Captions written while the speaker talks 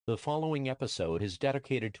The following episode is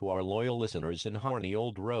dedicated to our loyal listeners in Harney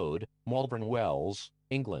Old Road, Malvern Wells,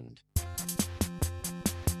 England.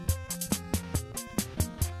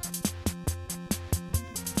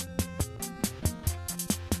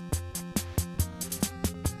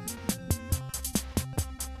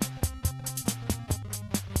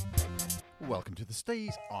 Welcome to the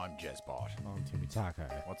STEEZ. I'm Jezbot. I'm Taco.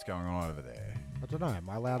 What's going on over there? I don't know. Am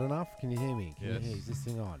I loud enough? Can you hear me? Yes. Is this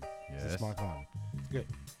thing on? Yes. Is this mic on? It's good.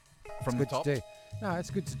 From the top? No, it's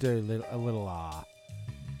good to do a little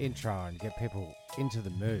intro and get people into the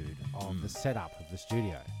mood of the setup of the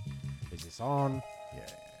studio. Is this on? Yeah.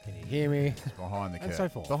 Can you hear me? It's behind the curtain. And so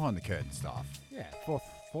forth. Behind the curtain stuff. Yeah. Fourth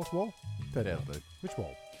wall? Third That'll wall. do. Which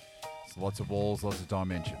wall? It's lots of walls, lots of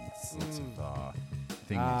dimensions, lots of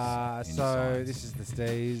things. So inside. this is the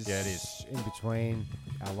STEEZ. Yeah, it is. In between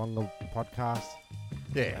our longer podcast.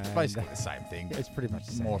 Yeah, it's and basically the same thing. It's pretty much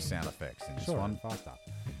the same. More sound effects in this Sure, one. faster.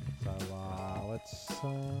 So let's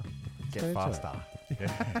Get into faster.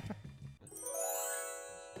 Yeah.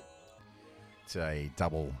 It's a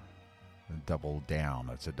double down.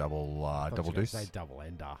 It's a double deuce. Say double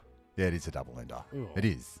ender. Yeah, it is a double ender. Ooh. It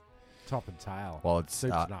is. Top and tail. Well, it's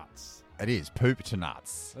Soup to nuts. It is poop to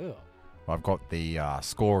nuts. Ugh. I've got the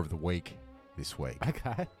score of the week this week.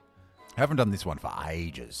 Okay. Haven't done this one for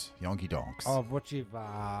ages. Yonky donks. Of what you've What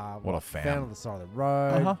I found. on the side of the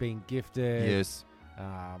road, being gifted. Yes.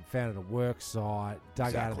 Found at a work site,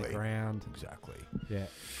 dug out of the ground. Exactly. Yeah.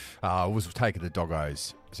 I was taking the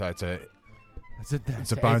doggos. So it's a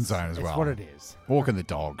It's bone zone as well. It's what it is. Walking the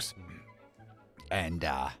dogs. And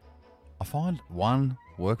I find one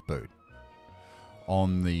work boot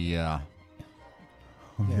on the,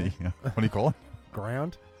 what do you call it?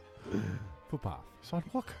 Ground. Footpath.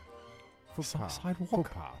 Sidewalk? Footpath. Sidewalk?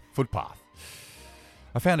 Footpath. Footpath.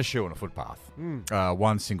 I found a shoe on a footpath.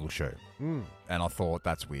 One single shoe. Mm. And I thought,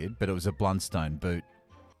 that's weird. But it was a Blundstone boot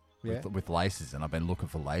Yeah. with laces. And I've been looking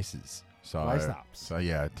for laces. So, Lace ups. So,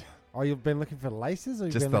 yeah. Oh, you've been looking for laces? Or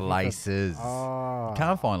you've Just been the looking for- laces. Oh.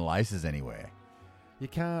 Can't find laces anywhere. You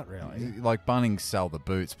can't really. Like Bunnings sell the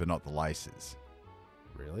boots, but not the laces.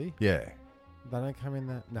 Really? Yeah. They don't come in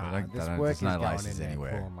that. No, They don't- this they don't- work there's is no going laces in there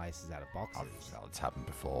anywhere. pulling laces out of boxes. Well, it's happened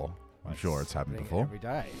before. I'm Like, sure it's happened doing it before. every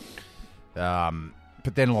day.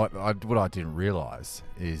 But then, like, what I didn't realise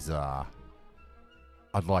is, I'd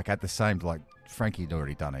like at the same, like Frankie had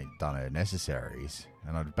already done her necessaries,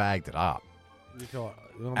 and I'd bagged it up. You thought,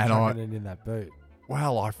 I'm And chucking it in that boot.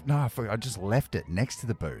 Well, I just left it next to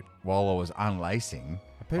the boot while I was unlacing.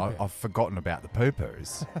 A poo-poo. I've forgotten about the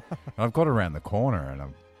poo-poos. And I've got around the corner, and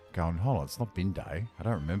I'm going, hold on, it's not bin day. I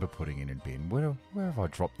don't remember putting it in bin. Where have I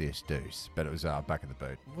dropped this deuce? But it was back in the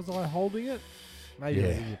boot. Was I holding it? Maybe it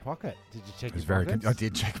was Yeah. in your pocket. Did you check It was your very. pockets? I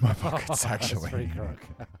did check my pockets actually. That's pretty crook.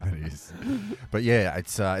 It is. But yeah,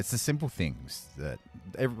 it's the simple things that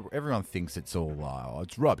everyone thinks it's all.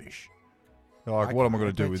 It's rubbish. They're like, what am I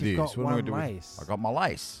going to do but with you've this? got What am I one going to do lace. with? I got my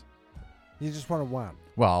lace. You just wanted one.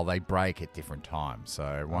 Well, they break at different times.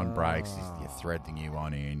 So one breaks, you thread the new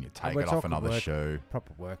one in, you take we're it off talking another work- show.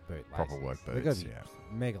 Proper work boot. Proper laces. work They've got boots, to be yeah.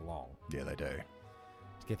 mega long Yeah, they do.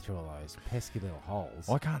 to get through all those pesky little holes.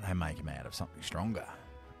 Why can't they make them out of something stronger?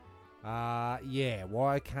 Yeah.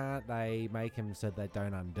 Why can't they make them so they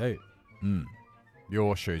don't undo?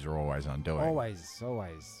 Your shoes are always undoing. Always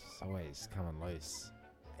coming loose.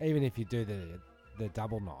 Even if you do the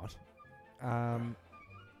double knot,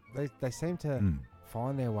 they seem to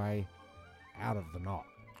find their way out of the knot.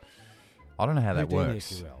 I don't know how that Houdini,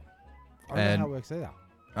 works. if you will. I don't know how it works either.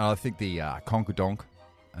 I think the conkadonk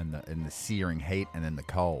and the searing heat and then the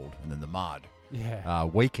cold and then the mud Yeah.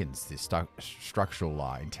 weakens the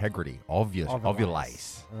structural integrity of your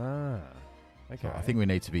lace. Ah. Okay. So I think we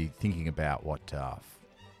need to be thinking about what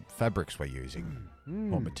fabrics we're using,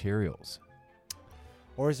 what materials.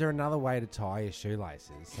 Or is there another way to tie your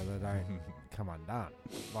shoelaces so they don't come undone?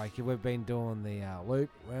 Like we've been doing the loop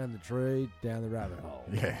around the tree, down the rabbit hole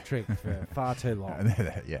trick for far too long.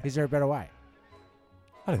 Yeah. Is there a better way?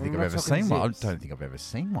 I don't think I'm I've not ever talking seen one. I zips. don't think I've ever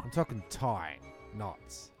seen one. I'm talking tying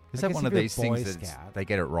knots. Is I that guess one if of you're a these Boy things that Scout- they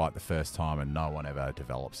get it right the first time and no one ever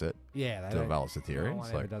develops it? Yeah, they Develops the theory. No one It's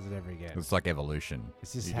ever like, does it ever again. it's like evolution.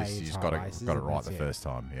 It's just you how just, you you just tie got laces it and right that's the it. first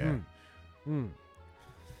time. Yeah.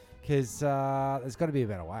 Because there's got to be a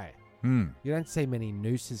better way. You don't see many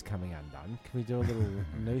nooses coming undone. Can we do a little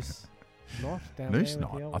noose knot down Noose there? with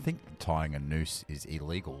knot. the old- I think tying a noose is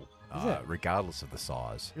illegal, Is it? regardless of the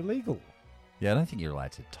size. Illegal. Yeah, I don't think you're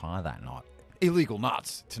allowed to tie that knot. Illegal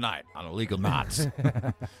nuts tonight on Illegal Nuts.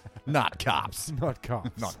 Not cops. Not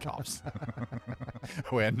cops. Not cops.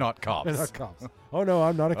 We're not cops. We're not cops. Oh, no,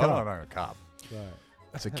 I'm not a Oh, cop. no, cop. Right.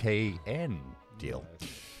 It's a key and deal.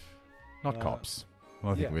 not cops.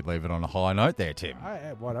 Well, I think we'd leave it on a high note there, Tim.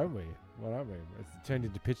 Why don't we? It's turned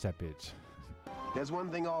into pitch that bitch. There's one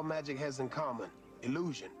thing all magic has in common: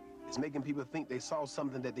 illusion. It's making people think they saw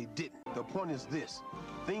something that they didn't. The point is this: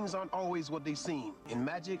 things aren't always what they seem. In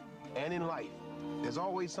magic and in life, there's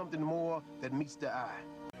always something more that meets the eye.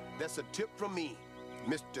 That's a tip from me,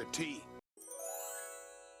 Mr. T.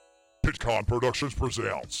 Pitcon Productions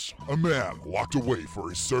presents a man locked away for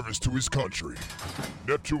his service to his country.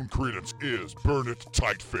 Neptune Credence is Burn It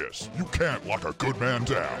Tight Fist. You can't lock a good man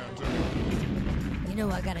down. You know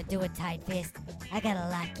what I gotta do with Tight Fist? I gotta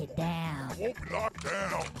lock you down. Won't be locked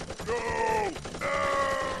down. No! No!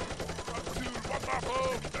 Dude, what's up,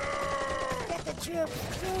 No! Get the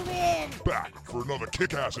troops, move in! Back for another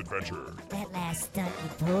kick-ass adventure. That last stunt you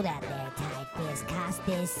pulled out there, Tight Fist, cost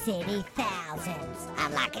this city thousands.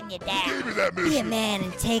 I'm locking you down. Give me that mission. Be a man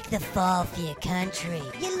and take the fall for your country.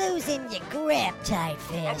 You're losing your grip, Tight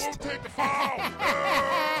I Fist. won't take the fall.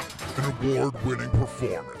 An award-winning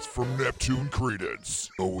performance from Neptune Credence.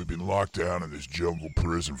 Oh, we've been locked down in this jungle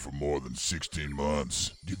prison for more than 16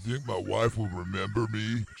 months. Do you think my wife will remember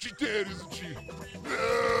me? She's dead, isn't she?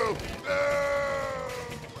 No! No!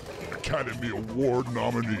 Academy Award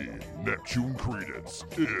nominee Neptune Credence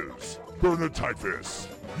is Burn It Tight Fist.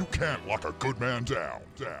 You can't lock a good man down.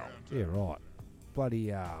 Yeah, right.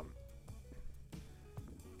 Bloody,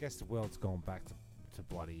 guess the world's gone back to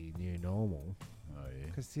bloody new normal. Oh, yeah.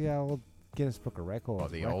 Because the old Guinness Book of Records.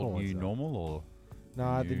 What, the old new normal or?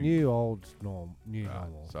 No, the new old normal.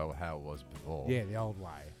 So how it was before? Yeah, the old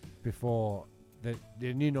way. Before, the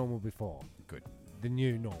new normal before. Good. The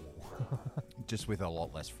new normal. Just with a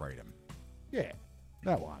lot less freedom. Yeah,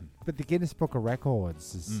 that one. But the Guinness Book of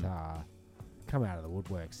Records has come out of the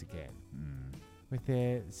woodworks again. With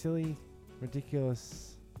their silly,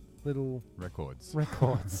 ridiculous little records.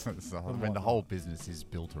 So, I mean, the whole business is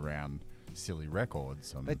built around silly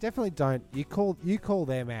records. They definitely don't. You call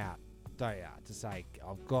them out, don't you? To say,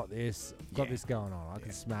 I've got this going on. I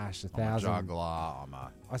can smash 1,000. I'm a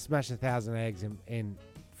juggler. I smash 1,000 eggs in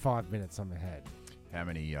 5 minutes on my head. How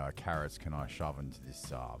many carrots can I shove into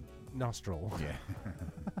this nostril? Yeah.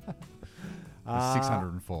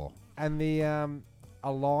 604. And the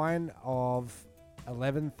a line of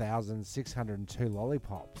 11,602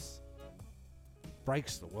 lollipops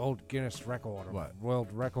breaks the world Guinness record of world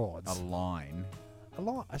records. A line,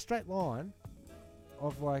 a straight line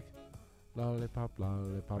of like lollipop.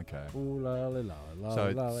 Okay. Ooh, lolly,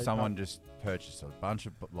 so lollipop. someone just purchased a bunch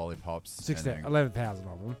of lollipops. 11,000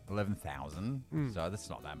 of them. 11,000. So that's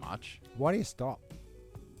not that much. Why do you stop?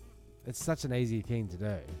 It's such an easy thing to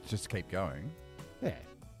do. Just keep going. Yeah.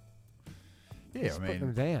 Yeah, just put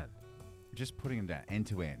them down. Just putting them down, end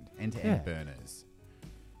to end burners.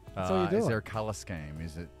 That's all you're doing. Is there a color scheme?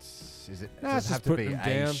 Is it? No, does it have to be a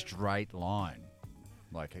down. straight line?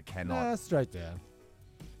 Like it cannot. No, straight down.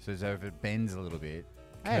 So if it bends a little bit,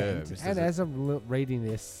 and curves. As I'm reading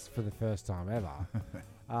this for the first time ever,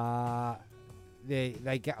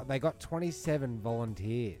 they got 27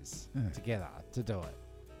 volunteers together to do it.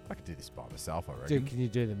 I could do this by myself, I reckon. Dude, can you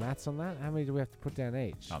do the maths on that? How many do we have to put down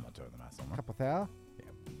each? I'm not doing the maths on that. A couple thousand?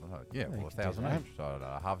 Yeah, well, 1,000 each. So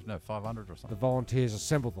 500 or something. The volunteers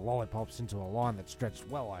assembled the lollipops into a line that stretched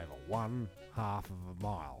well over 1/2 of a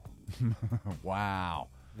mile. Wow.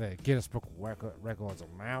 The Guinness Book of Records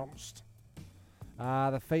announced.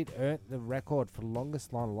 The feat earned the record for the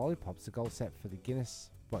longest line of lollipops. The goal set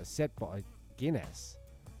by Guinness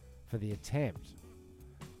for the attempt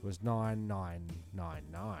was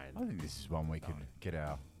 9999. I think this is one we could get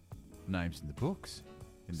our names in the books.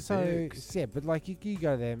 Yeah, but like you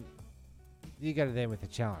go to them, with a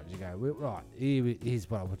challenge. You go, right, here's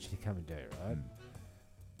what I want you to come and do, right?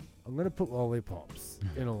 I'm going to put lollipops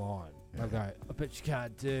in a line. I go, I bet you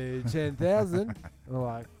can't do 10,000. And I'm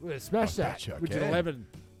like, well, smash that. We did 11.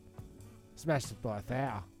 Smashed it by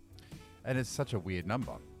 1,000. And it's such a weird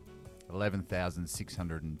number.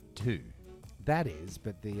 11,602. That is,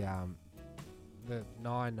 but the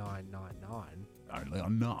 9999. Only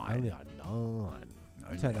on 9. Only on 9.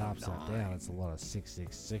 Turn that upside down. It's a lot of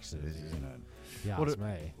 666s, isn't it? Yeah, it's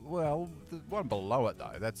me. Well, the one below it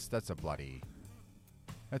though, that's a bloody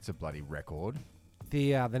record.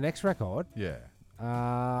 The next record. Yeah.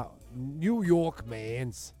 New York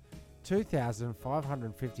man's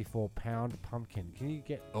 2,554 pound pumpkin. Can you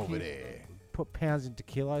get over there? Put pounds into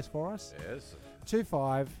kilos for us. Yes.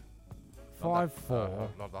 2,554.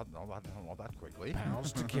 Not that quickly.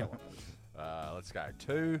 Pounds to kilo. Let's go.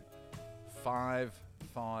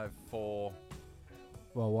 2,554.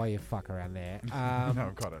 Well, while you fuck around there. No,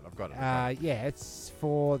 I've got it. Yeah, it's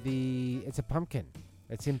a pumpkin.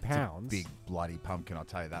 It's in pounds. It's a big bloody pumpkin, I'll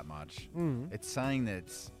tell you that much. It's saying that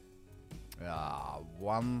it's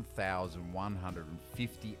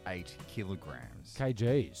 1,158 kilograms.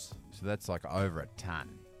 kgs. So that's like over a ton.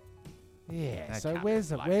 Yeah. That So can't where's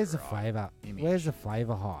be the bloody flavour? image. Where's the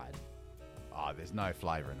flavour hide? Oh, there's no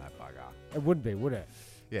flavour in that bugger. It wouldn't be, would it?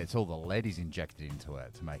 Yeah, it's all the lead is injected into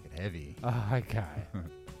it to make it heavy. Oh, okay.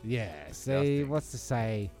 Yeah. See, Disgusting. what's to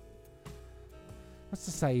say? What's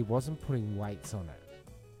to say he wasn't putting weights on it?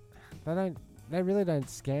 They really don't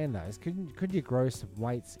scan those. Could you grow some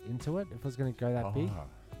weights into it if it was going to go that big?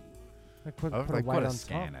 Like put a they've weight got to on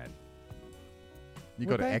scan top. it. You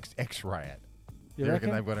Would got to they? X-ray it. You You reckon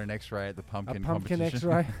reckon? they've got an X-ray at the A pumpkin pumpkin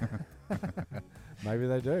competition? X-ray? Maybe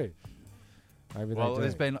they do. Maybe Well, they do.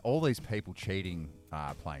 there's been all these people cheating,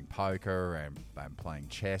 playing poker and playing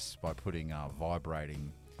chess by putting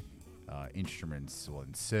vibrating instruments or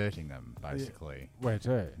inserting them, basically, Where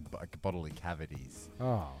to? bodily cavities.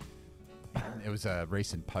 Oh. It was a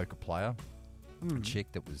recent poker player, a chick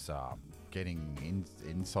that was getting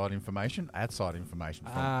outside information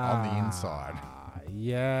from on the inside.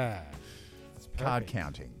 Yeah. It's Card perfect.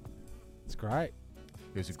 counting. It's great.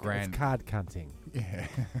 It was a It's grand. card cunting. Yeah.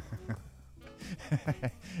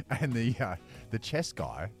 And the chess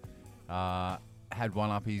guy had one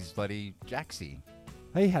up his bloody jacksy.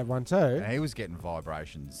 He had one too. And he was getting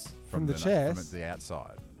vibrations From the from chess? the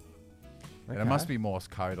outside. And Okay. it must be Morse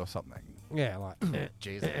code or something. Yeah, like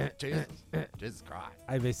Jesus Christ.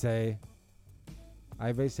 ABC,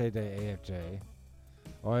 D, E, F, G.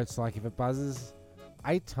 Or it's like if it buzzes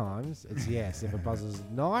 8 times, it's yes. If it buzzes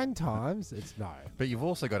 9 times, it's no. But you've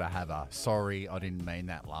also got to have a sorry, I didn't mean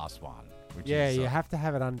that last one. Which Yeah, is, you have to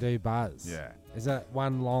have it undo buzz. Yeah. Is that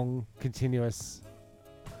one long continuous?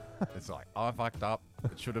 It's like, I fucked up.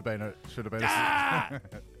 It should have been a.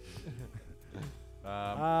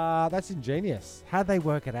 That's ingenious. How'd they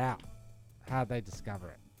work it out? How'd they discover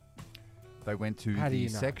it? They went to How do the you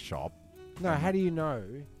know? sex shop. No, how do you know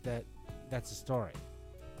that that's a story?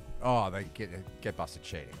 Oh, they get busted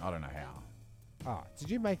cheating. I don't know how. Oh, did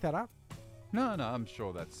you make that up? No, I'm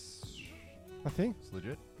sure that's I think. it's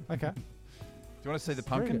legit. Okay. Do you want to see the It's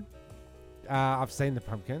very pumpkin? good. I've seen the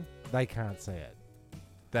pumpkin. They can't see it.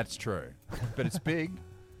 That's true. But it's big.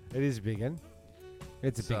 It is biggin.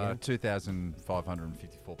 It's a big one.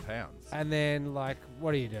 2,554 pounds. And then, like,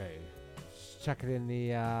 what do you do? Just chuck it in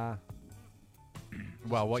the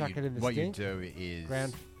Well, chuck it in the what you stink? do is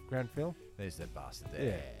ground fill. there's that bastard Yeah,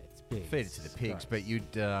 there. it's big. Feed it to the It's pigs, gross. but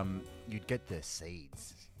you'd get the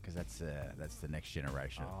seeds because that's the next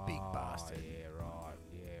generation of big bastard. Yeah, right.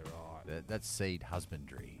 That's seed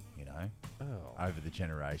husbandry, you know, Oh, over the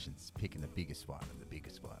generations, picking the biggest one and the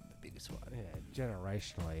biggest one and the biggest one. yeah,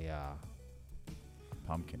 generationally.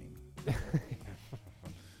 Pumpkining.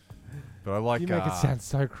 But I like. You make it sound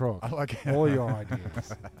so crook. I like all your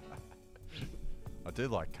ideas. I do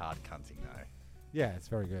like card cunting though. Yeah, it's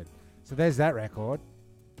very good. So there's that record.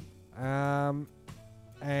 And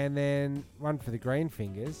then one for the Green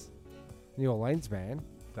Fingers, New Orleans man.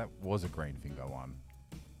 That was a green finger one.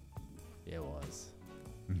 Yeah, it was.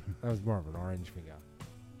 That was more of an orange finger.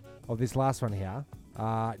 Oh, this last one here.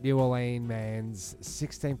 New Orleans man's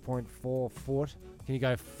 16.4 foot. Can you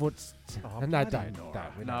go foot? No, don't.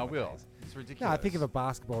 We No, know I what will. that is. It's ridiculous. No, I think if a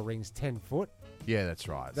basketball ring's 10 foot. Yeah, that's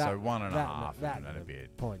right. That- So 1.5 that and a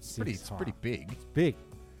bit. 0.6 It's pretty big. It's big.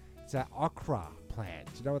 It's an okra plant.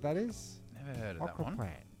 Do you know what that is? Never heard of Okra that one.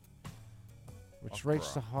 plant. Which Okra.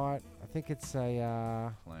 reached the height. I think it's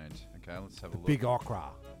a Plant. Okay, let's have a look. big okra.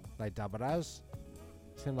 They dub it as.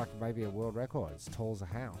 Seemed like maybe a world record. It's tall as a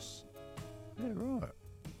house. Yeah, right.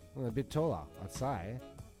 Well, a bit taller, I'd say.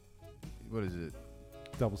 What is it?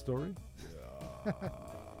 Double story.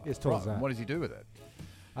 It's tall as Right, that. what does he do with it?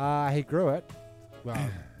 He grew it. Well,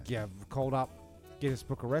 yeah, called up Guinness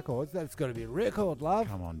Book of Records. That's got to be a record, love.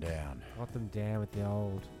 Come on down. Got them down with the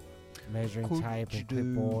old measuring Could tape you and do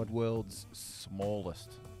clipboard. world's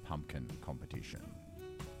smallest pumpkin competition?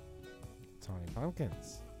 Tiny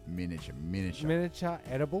pumpkins. Miniature. Miniature,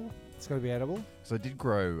 edible. It's got to be edible. So I did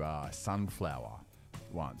grow sunflower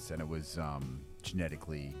once, and it was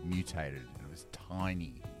genetically mutated, and it was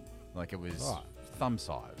tiny. Like it was Right. thumb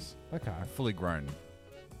size. Okay. A fully grown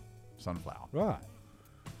sunflower. Right.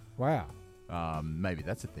 Wow. Maybe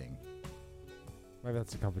that's a thing. Maybe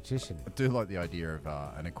that's a competition. I do like the idea of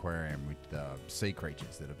an aquarium with sea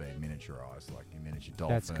creatures that have been miniaturized, like a miniature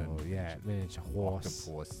dolphin. That's cool. Yeah, miniature horse.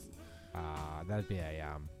 Octopus. That'd be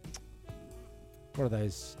a what are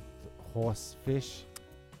those horse fish?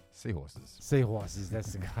 Seahorses. Seahorses.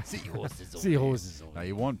 That's the guy. Seahorses. Seahorses. No,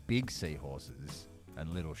 you want big seahorses and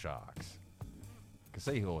little sharks.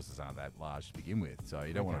 seahorses aren't that large to begin with, so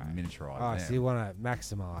you don't want to miniaturise Oh, them. so you want to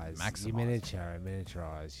maximise your miniature and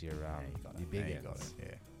miniaturise your big you got ones.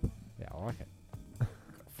 it, yeah. Yeah, I like it.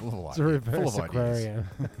 Full of It's a ideas. reverse Full of ideas. aquarium.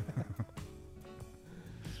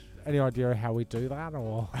 Any idea how we do that,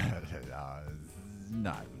 or?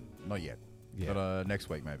 No, not yet. Yeah. But next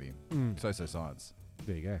week maybe. So science.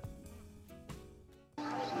 There you go.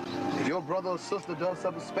 If your brother or sister does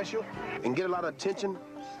something special and get a lot of attention,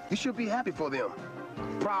 you should be happy for them,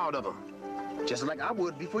 proud of them, just like I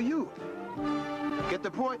would be for you. Get the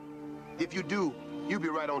point? If you do, you'll be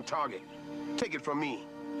right on target. Take it from me,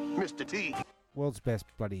 Mr. T. World's best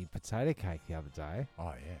bloody potato cake the other day.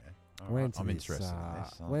 Oh yeah. I'm interested in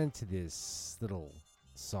this. Went to this little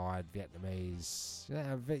side Vietnamese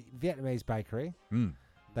Vietnamese bakery.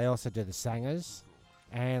 They also do the sangers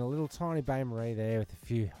and a little tiny bain marie there with a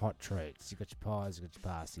few hot treats. You got your pies, you got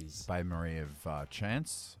your pasties. Bain marie of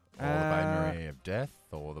chance, or the bain marie of death,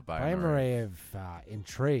 or the bain marie of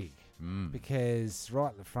intrigue. Because right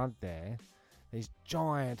at the front there, these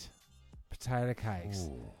giant potato cakes,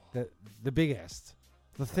 the biggest,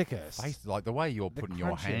 the thickest. Like the way you're putting your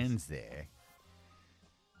crunchiest. hands there,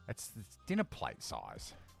 it's dinner plate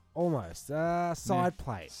size. Almost. Side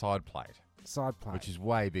plate. Side plate. Side plate. Which is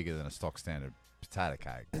way bigger than a stock standard potato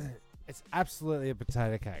cake. It's absolutely a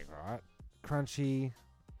potato cake, right? Crunchy,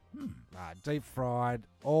 deep fried,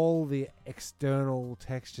 all the external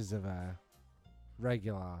textures of a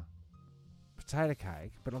regular potato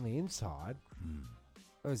cake, but on the inside,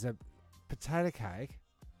 it was a potato cake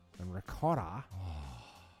and ricotta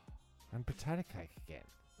and potato cake again.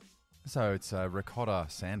 So it's a ricotta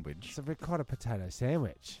sandwich. It's a ricotta potato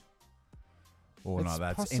sandwich. Oh, It's no,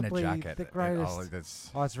 that's in a possibly jacket. the greatest.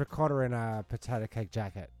 Oh, It's ricotta in a potato cake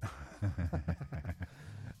jacket.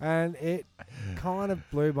 And it kind of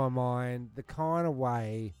blew my mind, the kind of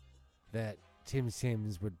way that Tim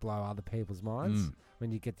Sims would blow other people's minds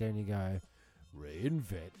when you get there and you go,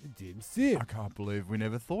 reinvent Tim Sims. I can't believe we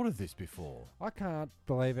never thought of this before. I can't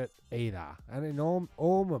believe it either. And in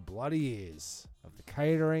all my bloody years of the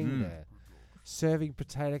catering, the serving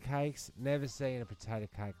potato cakes, never seen a potato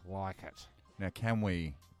cake like it. Now, can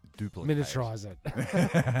we duplicate? Miniaturize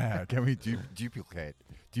it. Can we duplicate?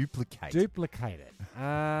 Duplicate it.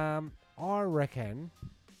 I reckon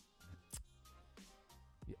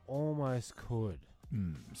you almost could.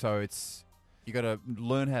 So it's you got to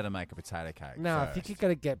learn how to make a potato cake. No, I first. think you got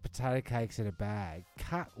to get potato cakes in a bag.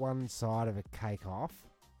 Cut one side of a cake off,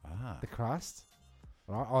 the crust,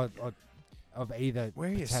 right? Of either. Where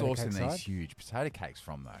are you potato sourcing cake these side. huge potato cakes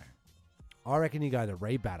from, though? I reckon you go the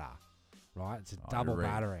rebatter, right? It's a double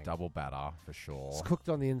battering. Double batter for sure. It's cooked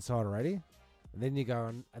on the inside already. And then you go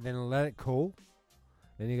and then let it cool.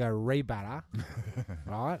 Then you go rebatter,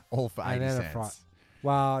 right? All for 80 then cents.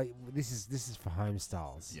 Well, this is for home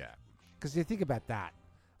styles. Yeah. Because you think about that.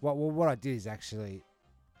 What I did is actually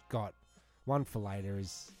got one for later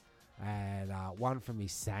and one for me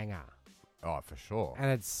sanger. Oh, for sure. And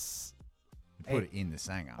it's You put it in the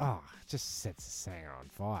sanger. Oh, it just sets the sanger on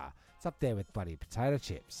fire. It's up there with bloody potato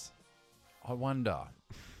chips. I wonder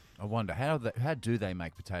how do they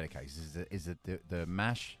make potato cakes? Is it the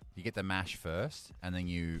mash? You get the mash first, and then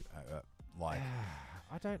you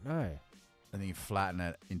I don't know. and then you flatten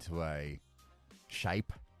it into a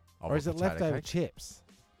shape. Of Or a is it potato leftover cake? chips?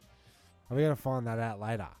 Are we going to find that out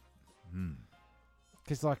later?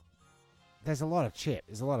 Because, there's a lot of chip.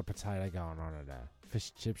 There's a lot of potato going on at a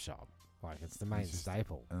fish and chip shop. It's the main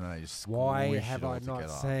staple. And then they just Why squish have it all I not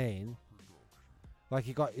together. seen...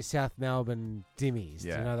 you got your South Melbourne dimmies.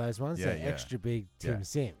 Yeah. Do you know those ones? Yeah, They're yeah. extra big Tim Yeah.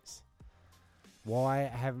 Sims. Why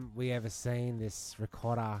haven't we ever seen this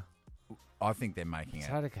ricotta I think they're making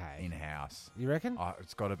potato it cake? in-house. You reckon? Oh,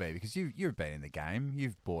 it's got to be because you've been in the game.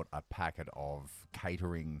 You've bought a packet of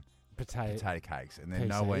catering potato cakes, and they're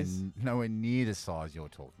PCs? nowhere near the size you're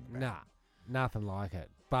talking about. Nah, nothing like it.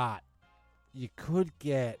 But you could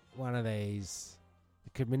get one of these.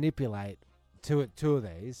 You could manipulate two of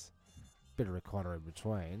these. Bit of ricotta in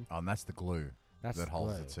between. Oh, and that's the glue That's that the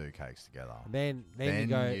holds glue. the two cakes together. Then you Then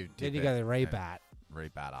go. you Then dip you go it the rebat.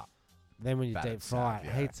 Rebatter. Then when you Batter deep fry itself, it,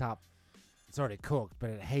 yeah. heats up. It's already cooked, but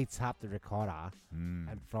it heats up the ricotta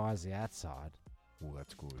Mm. and fries the outside. Oh,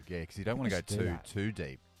 that's good. Yeah, because you don't want we to go should do that. too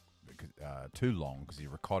deep, too long, because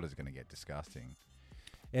your ricotta's going to get disgusting.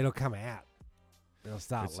 It'll come out. It'll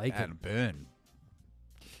start leaking. And burn.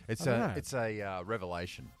 It's I don't know. it's a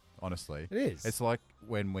revelation, honestly. It is. It's like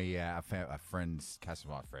when we our friends, Cass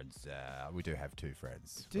and my friends, we do have two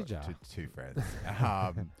friends. Did ya? Two friends.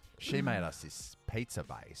 She made us this pizza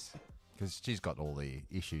base because she's got all the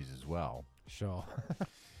issues as well. Sure.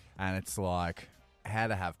 And it's like how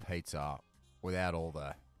to have pizza without all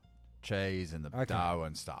the cheese and the dough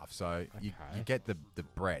and stuff. So you get the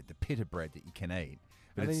bread, the pita bread that you can eat.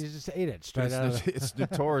 And then you just eat it straight out. It's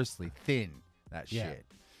notoriously thin, that shit.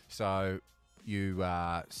 So you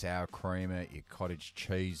sour cream it, you cottage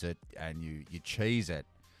cheese it, and you cheese it,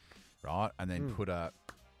 right? And then put a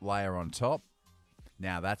layer on top.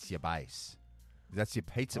 Now that's your base. That's your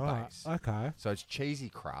pizza base. Okay. So it's cheesy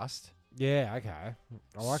crust. Yeah, okay.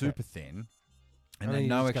 I like super it. thin. And then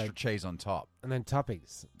no extra cheese on top. And then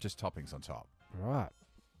toppings. Just toppings on top. Right.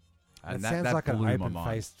 And that sounds like an blew my mind.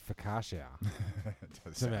 open-faced focaccia. It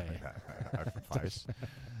does to me. like that, open face.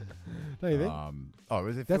 Don't you think?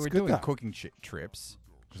 If That's we're good, doing though. cooking trips,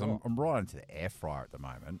 because I'm right into the air fryer at the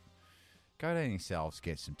moment, go down yourselves,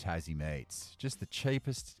 get some Tassie meats. Just the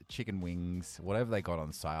cheapest chicken wings, whatever they got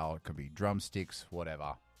on sale. It could be drumsticks,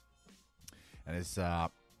 whatever. And it's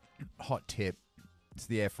hot tip. It's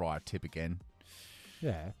the air fryer tip again.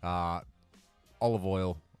 Yeah. Olive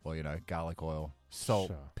oil, or, garlic oil, salt,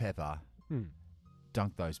 Sure. pepper.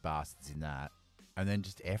 Dunk those bastards in that. And then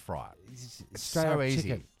just air fry it. It's Straight so up easy.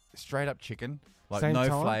 chicken. Straight up chicken. Like Same no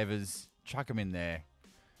time? flavors. Chuck them in there.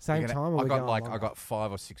 Same time? Or I got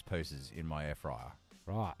 5 or 6 pieces in my air fryer.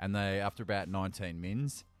 Right. And after about 19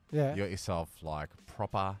 mins, Yeah. you got yourself like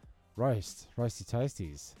proper Roasty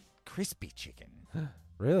toasties. crispy chicken.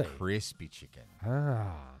 Really? Crispy chicken.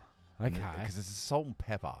 Ah. Okay. Because it's the salt and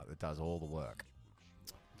pepper that does all the work.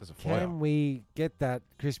 Does it for you. Can we get that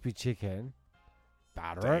crispy chicken?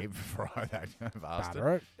 Batter it. Deep fry that bastard.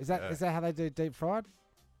 Batter it. Is that how they do deep fried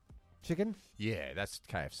chicken? Yeah, that's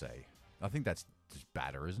KFC. I think that's just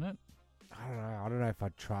batter, isn't it? I don't know. I don't know if I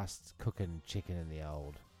trust cooking chicken in the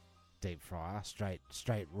old deep fryer,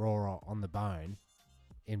 straight raw on the bone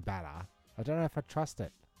in batter. I don't know if I trust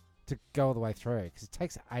it to go all the way through because it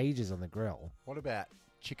takes ages on the grill. What about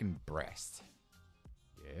chicken breast?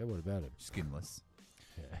 Yeah, what about it? Skinless.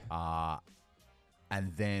 Yeah.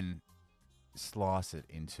 And then slice it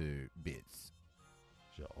into bits.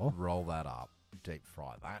 Sure. Roll that up. Deep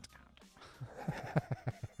fry that.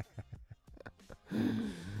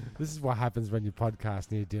 This is what happens when you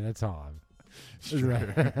podcast near dinner time. Isn't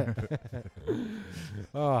it?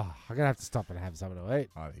 Oh, I'm gonna have to stop and have something to eat.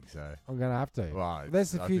 I think so. I'm gonna have to. Well,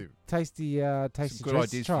 There's a few tasty some good treats ideas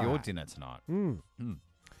to try. for your dinner tonight.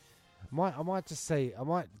 I might just see. I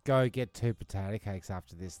might go get 2 potato cakes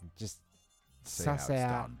after this and just See how suss it's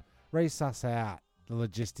out, done. resuss out the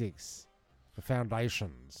logistics, the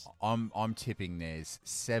foundations. I'm tipping there's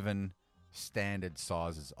 7 standard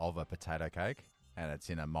sizes of a potato cake, and it's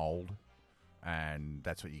in a mold, and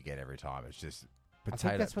that's what you get every time. It's just I potato.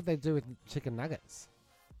 think that's what they do with chicken nuggets.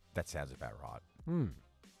 That sounds about right.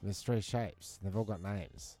 There's 3 shapes. They've all got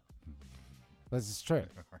names. This is true.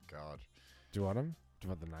 Oh God. Do you want them? Do you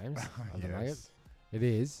want the names of the Yes. nuggets? It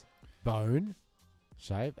is bone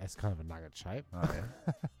shape. That's kind of a nugget shape. Oh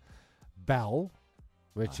yeah. Bell,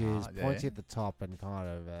 which is yeah. pointy at the top and kind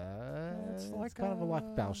of it's kind of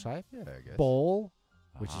like bell shape. Yeah, I guess. Ball,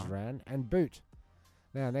 which is Uh-huh. round, and boot.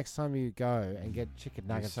 Now, next time you go and get chicken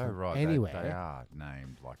You're nuggets so from right. anywhere, They are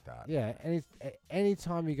named like that. yeah, any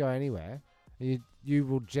time you go anywhere, you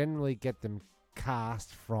will generally get them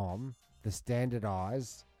cast from the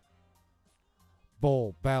standardized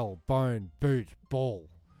ball, bell, bone, boot, ball,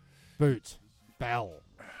 boot, bell.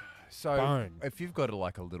 So Bone. if you've got a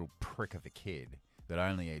little prick of a kid that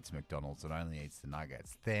only eats McDonald's, that only eats the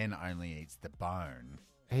nuggets, then only eats the bone.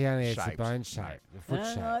 He only eats the Shaped, bone mate. shape, the I foot don't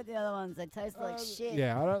shape. like the other ones. They taste like shit.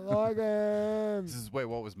 Yeah, I don't like them. This is what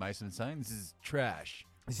was Mason saying? This is trash.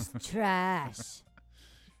 This is Trash.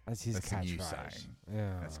 That's his That's the new catchphrase. saying.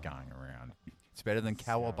 Yeah. That's going around. It's better than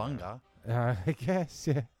cowabunga. I guess,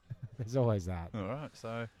 yeah. There's always that. All right.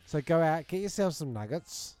 So go out, get yourself some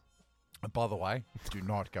nuggets. By the way, do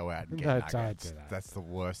not go out and get No, nuggets. don't do that. That's the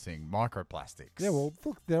worst thing. Microplastics. Yeah, well,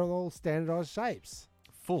 look, they're all standardized shapes.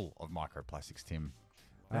 Full of microplastics, Tim.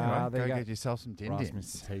 There Anyway, you go go. get yourself some din Ask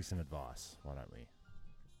dins. Mr. T some advice. Why don't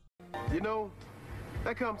we? You know,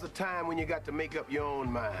 there comes a time when you got to make up your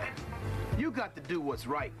own mind. You got to do what's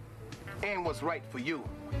right and what's right for you.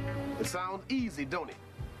 It sounds easy, don't it?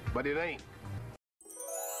 But it ain't.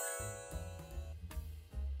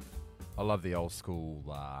 I love the old school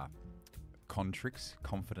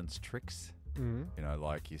confidence tricks. Mm-hmm. You know,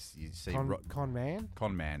 like you see Con man?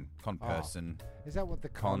 con man, con Oh, person, Is that what the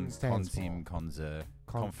con stands consim, for? conser,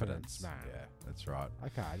 confidence. man. Yeah, that's right.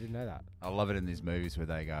 Okay, I didn't know that. I love it in these movies where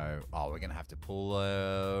they go, "Oh, we're gonna have to pull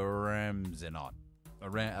a Ramsonot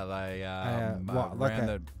around." Are they what, like around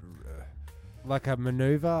a- the? Like a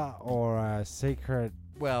maneuver or a secret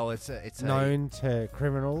Well, it's known to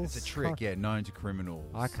criminals? It's a trick, yeah, known to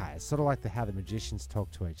criminals. Okay, it's sort of like how the magicians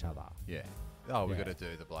talk to each other. Yeah. Oh, we've Yeah. got to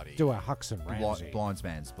do the bloody Do a Hux and Ramsey. blinds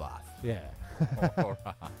man's bluff. Yeah. All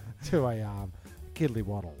right. Do a Kiddly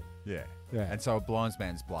Waddle. Yeah. Yeah. And so a blind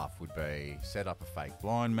man's bluff would be set up a fake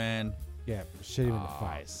blind man. Yeah, shoot him in the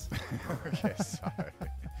face. Okay, so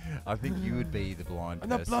I think you would be the blind I'm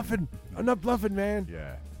person. not bluffing. I'm not bluffing, man.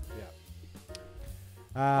 Yeah. Yeah.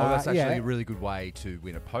 Oh, that's actually a really good way to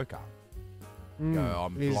win a poker. Go,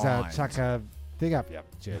 I'm blind. Chuck a thing up your Oh,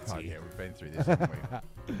 jersey. yeah, we've been through this, haven't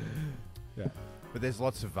we? Yeah. But there's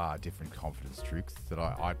lots of different confidence tricks that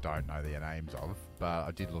I don't know the names of, but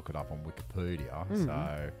I did look it up on Wikipedia.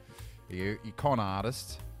 So you con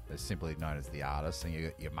artist, is simply known as the artist, and you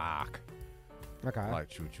got your mark, Okay.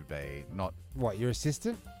 which would be not. What, your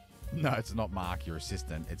assistant? No, it's not mark your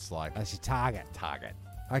assistant. It's like That's your target. target.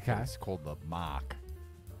 Okay. It's called the mark.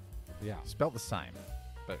 Yeah. Spelt the same,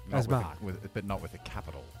 but As not mark. but not with a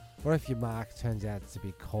capital. What if your mark turns out to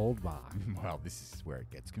be called Mark? Well, this is where it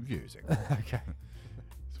gets confusing. Okay.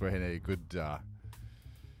 It's where you need a good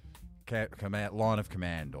command, line of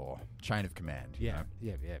command or chain of command. you Yeah.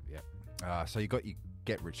 know? Yeah. So you got your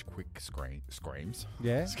get rich quick screams.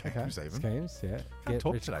 Yeah. Schemes okay. even. Schemes, yeah. Can't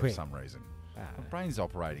talk rich today quick. for some reason. Ah, My brain's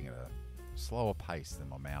operating at a slower pace than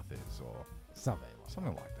my mouth is, or something.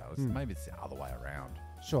 something like that. Hmm. Maybe it's the other way around.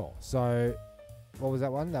 Sure. So, what was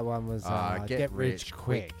that one? That one was get rich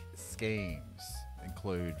quick. schemes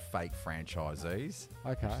include fake franchisees,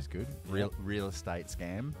 Okay. which is good. Real estate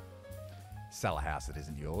scam. Sell a house that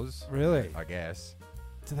isn't yours. Really? I guess.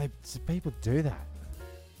 Do people do that?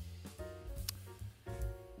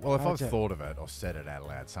 Well, if How'd I've you- thought of it or said it out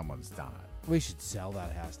loud, someone's done it. We should sell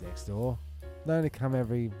that house next door. They only come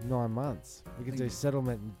every 9 months. We could do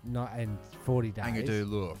settlement in 40 days. And you do,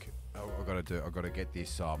 look, I've got to get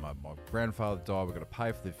this. My grandfather died. We've got to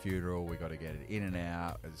pay for the funeral. We've got to get it in and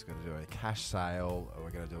out. It's got to do a cash sale. We're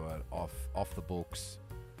going to do it off the books.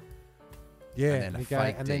 Yeah, and then a you go,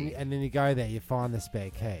 fake and deed. then you go there. You find the spare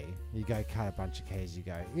key. You go cut a bunch of keys. You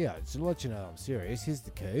go, yeah, to let you know I'm serious. Here's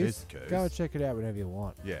the keys. Here's the keys. Go and check it out whenever you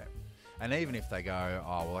want. Yeah. And even if they go,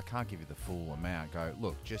 oh, well, I can't give you the full amount, go,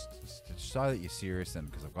 look, just to show that you're serious and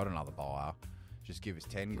because I've got another buyer, just give us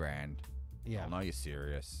 10 grand. Yeah. I'll know you're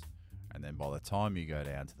serious. And then by the time you go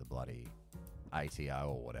down to the bloody ATO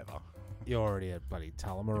or whatever, You're already at bloody you've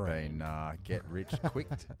Tullamarine. been get rich quick.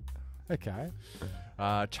 Okay.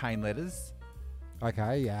 Chain letters.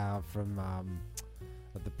 Okay. Yeah. From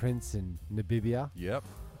the Prince in Namibia, Yep.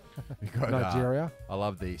 You got, Nigeria. I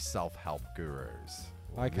love the self-help gurus.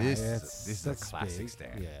 Okay. This that's, is that's a classic big.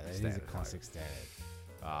 standard. Yeah, it is a standard, classic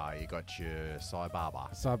standard. You got your Sai Baba.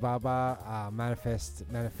 So Baba manifests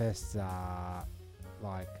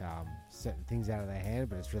like certain things out of their hand,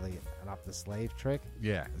 but it's really an up the sleeve trick.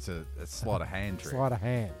 Yeah, it's a sleight of hand trick. Sleight of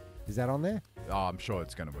hand. Is that on there? Oh, I'm sure we're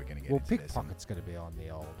going to get Well, into this. pickpocket's going to be on the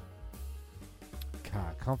old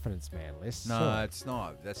confidence man list. No, sure. it's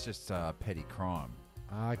not. That's just petty crime.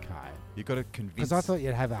 Okay. You've got to convince. Because I thought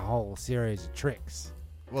you'd have a whole series of tricks.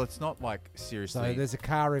 Well, it's not like seriously. So there's a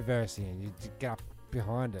car reversing and you get up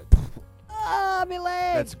behind it. Ah, my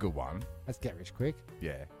leg! That's a good one. Let's get rich quick.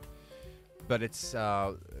 Yeah, but it's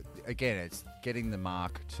again, it's getting the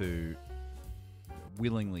mark to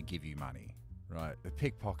willingly give you money. Right, the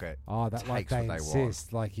pickpocket Oh, that like takes they what they want.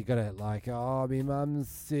 insist. Like you got to like, oh, my mum's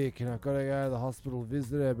sick and I've got to go to the hospital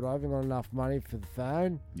visit her, but I haven't got enough money for the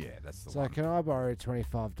phone. Yeah, that's the So one. can I borrow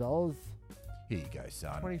 $25? Here you go,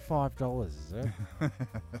 son. $25, is it?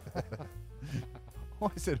 Why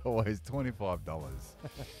is it always $25?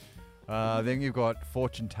 Then you've got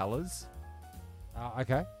fortune tellers,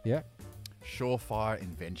 Okay. Yeah. surefire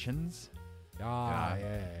inventions. Ah, Yeah.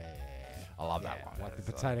 yeah. I love Yeah, that one. like the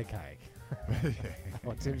It's potato cake.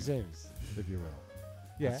 Or Tim Sims, if you will.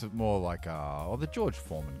 Yeah. It's more like the George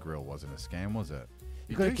Foreman grill wasn't a scam, was it?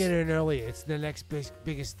 You got to get in early. It's the next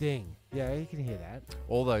biggest thing. Yeah, you can hear that.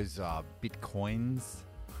 all those bitcoins.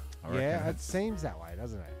 I Yeah, reckon it seems that way,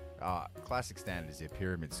 doesn't it? classic standard is a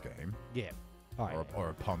pyramid scheme Yeah. Oh, yeah. or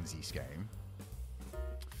a Ponzi scheme.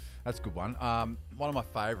 That's a good one. One of my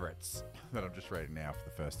favourites that I'm just reading now for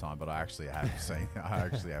the first time, but I actually have seen. I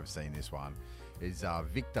actually have seen this one. Is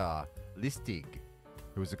Victor Listig,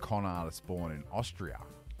 who was a con artist born in Austria,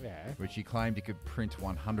 Yeah. which he claimed he could print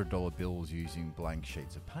 $100 bills using blank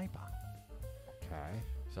sheets of paper. Okay.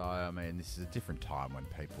 So I mean, this is a different time when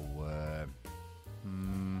people were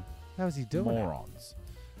How was he doing it? morons.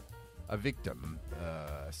 A victim,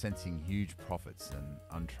 sensing huge profits and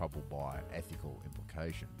untroubled by ethical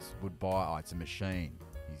implications, would buy. Oh, it's a machine.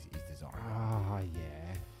 He's designed. Oh,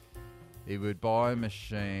 yeah. He would buy a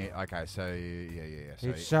machine. Okay, so yeah. So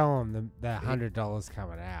He'd show him the $100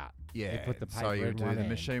 coming out. Yeah. They put the so paper you in would do one the end.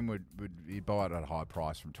 machine would you'd buy it at a high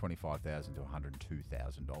price from $25,000 to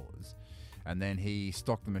 $102,000, and then he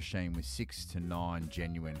stocked the machine with 6 to 9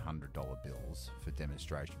 genuine $100 bills for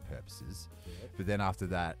demonstration purposes. But then after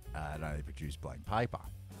that, it only produced blank paper.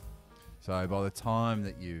 So by the time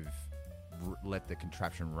that you've let the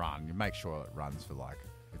contraption run, you make sure it runs for like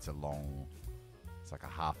it's like a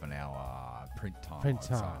half an hour print time. Print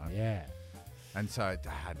I'd time, say. yeah. And so it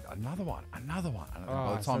had another one. And by the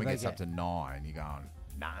Oh, time so it they gets up get- to 9, you're going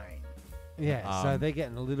 9. Yeah, so they're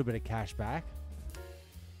getting a little bit of cash back.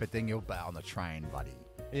 But then you'll be on the train, buddy.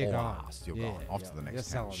 You're All gone. asked. You're Yeah, gone. Off to yeah. the You're next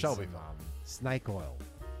town. selling Shall be some, snake oil.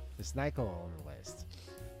 The snake oil on the list.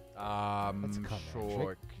 That's a common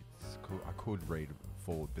sure. I could read it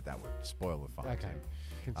forward, but that would spoil the fun. Okay,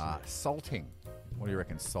 too. continue. Salting. What do you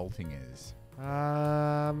reckon salting is?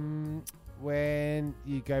 When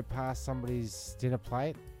you go past somebody's dinner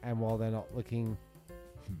plate and while they're not looking,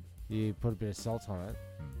 you put a bit of salt on it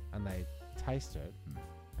and they taste it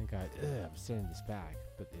and go, "Ugh, I'm sending this back,"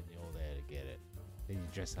 but then you're there to get it. Then you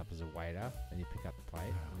dress up as a waiter and you pick up the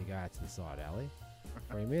plate and you go out to the side alley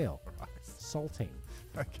for a meal. Salting.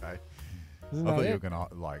 Okay. Isn't I thought that you were it? going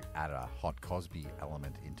to like add a hot Cosby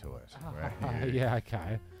element into it. where Yeah,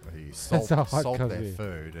 okay. you That's salt a hot their Cosby.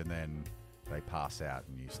 food and then they pass out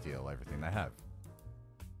and you steal everything they have.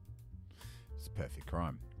 It's a perfect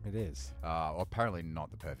crime. It is. Well, apparently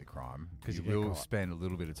not the perfect crime. 'Cause You you get will caught. spend a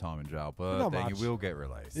little bit of time in jail, but Not then much. you will get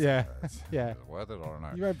released. Yeah. It's Yeah. worth it? I don't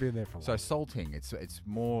know. You won't be in there for long. So salting, it's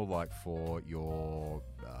more like for your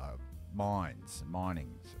mines,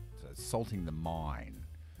 mining. So salting the mine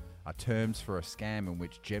are terms for a scam in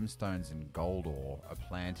which gemstones and gold ore are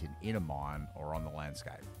planted in a mine or on the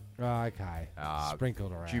landscape, Oh, okay.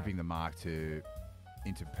 Sprinkled around. duping the mark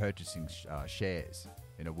into purchasing shares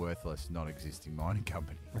in a worthless, non-existing mining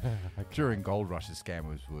company. During gold rushes,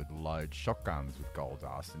 scammers would load shotguns with gold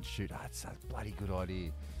dust and shoot. That's a bloody good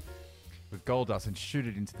idea. With gold dust and shoot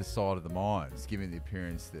it into the side of the mines, giving the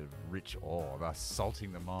appearance of rich ore, thus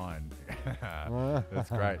salting the mine. That's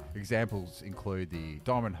great. Examples include the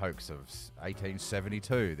diamond hoax of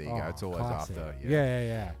 1872. There you go. It's always classic. after.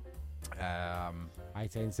 Yeah.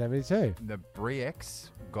 1872. The Briex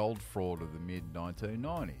gold fraud of the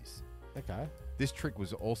mid-1990s. Okay. This trick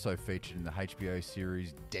was also featured in the HBO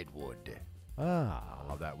series Deadwood. Ah. I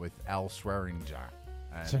love that, with Al Swearinger.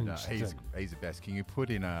 And he's the best. Can you put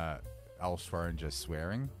in Al Swearinger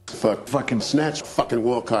swearing? Fucking snatch, fucking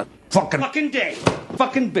Walcott. Fucking day.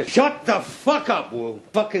 Fucking bitch. Shut the fuck up, Woo.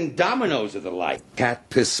 Fucking dominoes of the light. Cat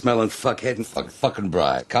piss smelling fuckhead and fucking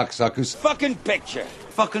bride. Cocksuckers. Fucking picture.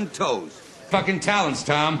 Fucking toes. Fucking talents,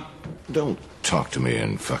 Tom. Don't talk to me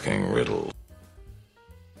in fucking riddles.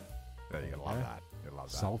 There you go. Love that. You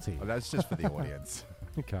love that. Salty. Oh, that's just for the audience.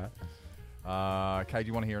 Okay. Okay, do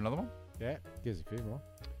you want to hear another one? Yeah. Gives a few more.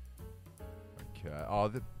 Okay.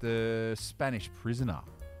 Oh, the Spanish prisoner.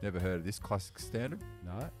 Never heard of this classic standard?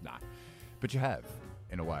 No. No. But you have,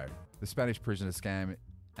 in a way. The Spanish prisoner scam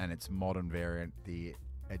and its modern variant, the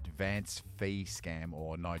advance fee scam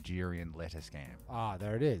or Nigerian letter scam. Ah,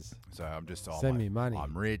 there it is. So I'm just Send me money.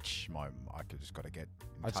 I'm rich. I just got to get in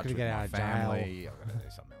I just touch gotta with get my out of jail. family. I've got to do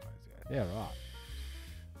something like that. Yeah, right.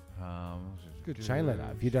 Yeah. Good chain letter.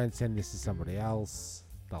 If you don't send this to somebody else,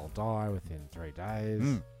 they'll die within 3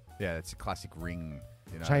 days. Yeah, it's a classic ring.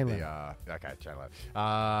 You know, Chain the, letter. okay, chain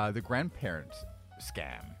letter. The grandparent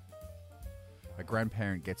scam. A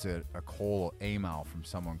grandparent gets a call or email from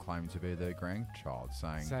someone claiming to be their grandchild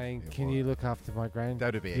saying, Can you look after my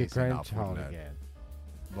That would be your easy enough, grandchild wouldn't it? again?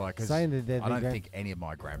 Like, 'cause Saying that they're I the don't grand- think any of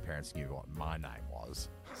my grandparents knew what my name was.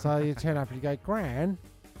 So you turn up and you go, Gran,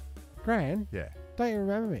 Yeah. don't you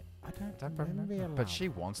remember me? I don't remember you. But she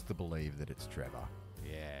wants to believe that it's Trevor.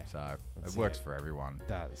 Yeah. So That's it works it. for everyone. It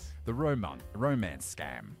does. The romance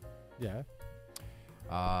scam. Yeah.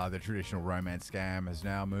 The traditional romance scam has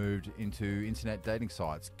now moved into internet dating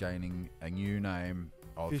sites, gaining a new name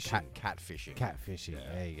of Fishing. catfishing. Catfishing.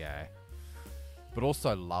 There you go. But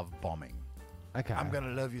also love bombing. Okay. I'm going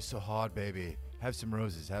to love you so hard, baby. Have some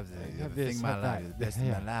roses. Have the Have thing this, of my have life. that. The best in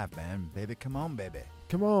Yeah. my life, man. Baby, come on, baby.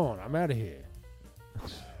 Come on, I'm out of here.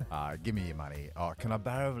 Give me your money. Oh, can I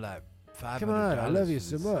borrow like $500? Come on, I love you for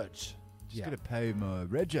so this? much. Just Yeah. going to pay my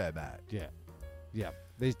rego back. Yeah. Yeah.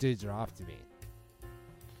 These dudes are after me.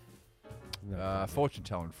 No. Fortune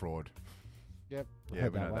telling fraud. Yep. Yeah,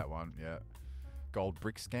 we know that one. Yeah. Gold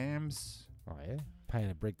brick scams. Oh, yeah. Paying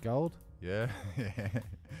a brick gold. Yeah.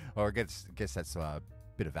 Or I guess that's a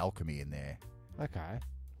bit of alchemy in there. Okay.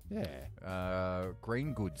 Yeah.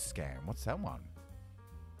 Green goods scam. What's that one?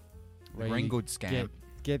 The Where green you goods scam. get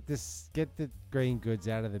get the green goods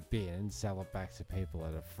out of the bin and sell it back to people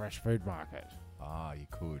at a fresh food market. Ah, you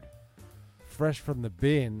could. Fresh from the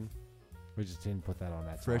bin. We just didn't put that on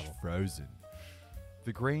that Fresh title. frozen.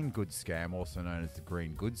 The green goods scam, also known as the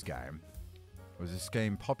green goods game, was a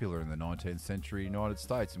scheme popular in the 19th century United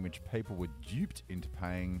States in which people were duped into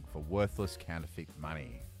paying for worthless counterfeit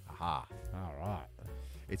money. Aha. All right.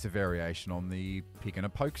 It's a variation on the pick and a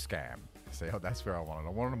poke scam. See, that's where I wanted.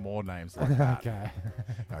 I wanted more names like that. Okay.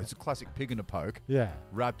 No, it's a classic pick and a poke Yeah.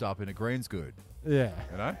 wrapped up in a greens good. Yeah.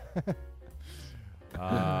 You know?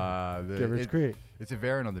 Get rich quick. It's a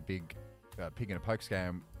variant on the big pick and a poke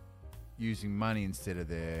scam, using money instead of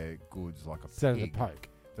their goods like a Instead pig. of the poke.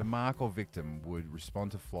 The mark or victim would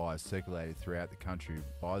respond to flyers circulated throughout the country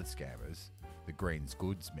by the scammers, the green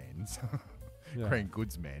goods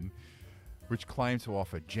men, which claimed to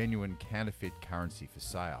offer genuine counterfeit currency for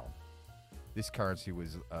sale. This currency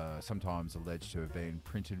was sometimes alleged to have been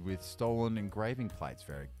printed with stolen engraving plates.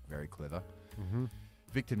 Very, very clever. Mm-hmm.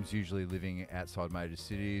 Victims, usually living outside major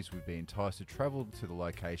cities, would be enticed to travel to the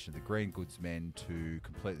location of the green goods men to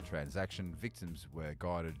complete the transaction. Victims were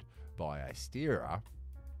guided by a steerer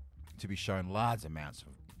to be shown large amounts of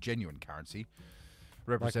genuine currency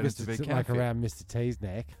represented to be counterfeit. Like around Mr. T's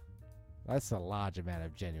neck. That's a large amount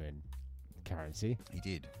of genuine currency. He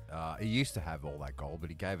did. He used to have all that gold, but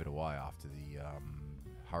he gave it away after the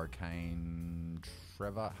Hurricane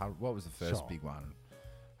Trevor. What was the first big one?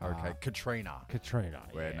 Hurricane Katrina.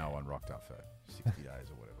 Where no one rocked up for 60 days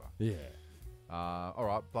or whatever. Yeah. All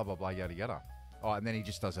right, blah, blah, blah, yada, yada. Oh, and then he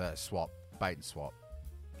just does a swap, bait and swap.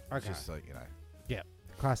 Okay. Just so, you know. Yep.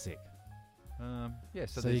 Classic. Yeah,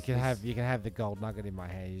 so you can have the gold nugget in my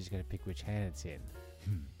hand. You're just going to pick which hand it's in.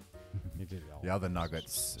 You did it all. The other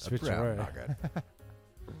nugget's a Switch brown nugget.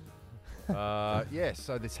 Yeah,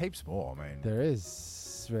 so there's heaps more. I mean, there is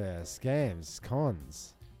scams,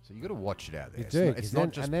 cons. So you got to watch it out there. You do. It's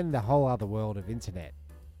not just. And then the whole other world of internet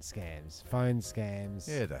scams, phone scams.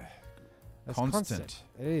 Yeah, That's constant.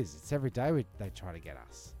 It is. It's every day they try to get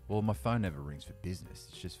us. Well, my phone never rings for business.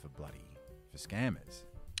 It's just for scammers.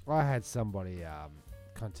 I had somebody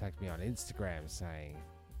contact me on Instagram saying,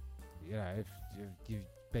 you know, if you've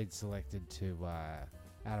been selected to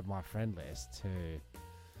out of my friend list to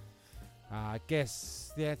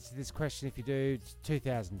guess the answer to this question. If you do, it's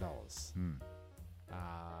 $2,000.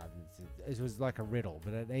 It was like a riddle,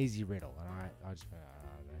 but an easy riddle, and I just went,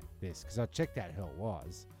 I don't know this because I checked out who it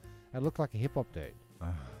was. It looked like a hip hop dude,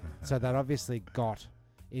 so that obviously got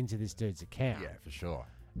into this dude's account. Yeah, for sure.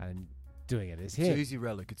 And doing it as It's him. easy,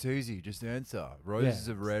 Relic. It's easy. Just answer. Roses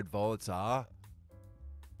of red, violets are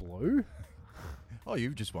blue. Oh,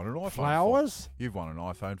 you've just won an iPhone. Flowers? You've won an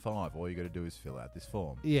iPhone 5. All you got to do is fill out this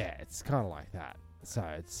form. Yeah, it's kind of like that. So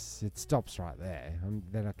it stops right there.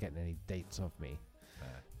 They're not getting any deets off me.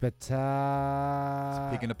 But it's a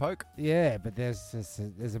pick and a poke. Yeah, but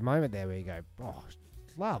there's a moment there where you go, oh,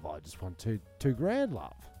 love, I just want $2,000,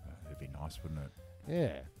 love. It'd be nice, wouldn't it?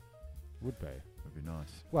 Yeah, would be. It'd be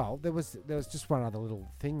nice. Well, there was just one other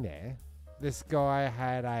little thing there. This guy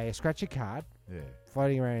had a scratchy card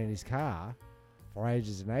floating around in his car for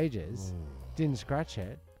ages and ages. Didn't scratch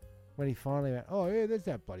it. When he finally went, oh yeah, there's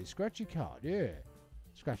that bloody scratchy card. Yeah,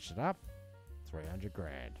 scratched it up. $300,000.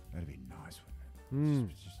 That'd be nice, wouldn't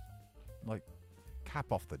it? Just like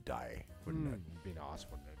cap off the day, wouldn't it? It'd be nice,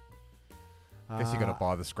 wouldn't it? Guess you got to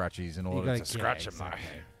buy the scratchies in order to scratch them, though.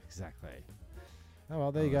 Exactly. Oh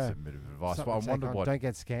well, there you go. That's a bit of advice. Something But I to wonder take on. what. Don't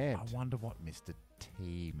get scammed. I wonder what Mr.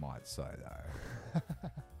 T might say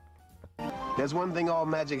though. There's one thing all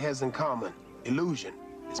magic has in common: illusion.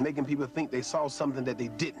 It's making people think they saw something that they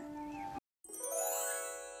didn't.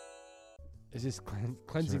 Is this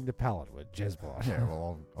cleansing the palate with Jezbot? Yeah,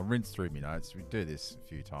 well, I'll rinse through my notes. We do this a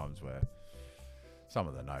few times where some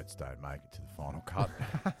of the notes don't make it to the final cut.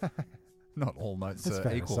 Not all notes That's are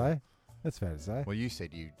fair equal. To say. That's fair to say. Well, you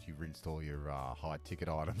said you rinsed all your high ticket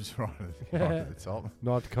items right at the top.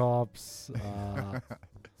 Not cops.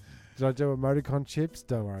 Did I do emoticon chips?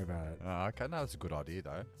 Don't worry about it. Okay, no, that's a good idea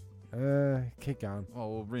though. Keep going. Oh,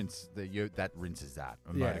 well, rinse that rinses that.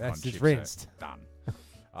 Yeah, Emoticon that's chips it's rinsed. Done.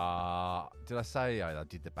 Did I say I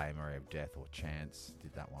did the Bay Marie of Death or Chance?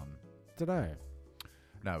 Did that one? Dunno.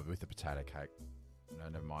 No, with the potato cake. No,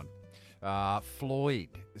 never mind. Floyd.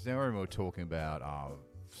 Is there when we were talking about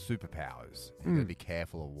superpowers? You've got to be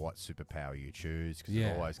careful of what superpower you choose because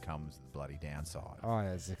it always comes with the bloody downside. Oh,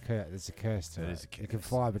 there's a curse to it. Is a curse. You can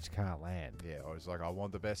fly, but you can't land. Yeah, I was like, I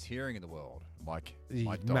want the best hearing in the world. Like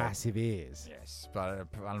my dog. Massive ears. Yes, but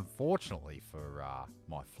unfortunately for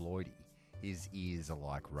my Floydie, his ears are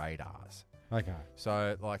like radars. Okay.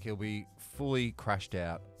 So, like, he'll be fully crashed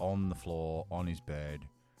out on the floor, on his bed,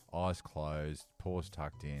 eyes closed, paws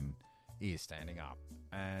tucked in, ears standing up,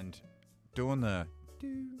 and doing the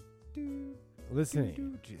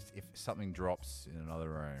Listening. just if something drops in another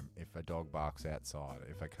room, if a dog barks outside,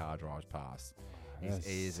 if a car drives past, his That's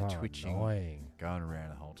ears so are twitching, annoying. going around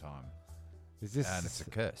the whole time. Is this? And it's a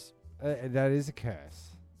curse. That is a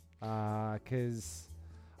curse. Because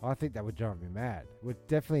I think that would drive me mad. It would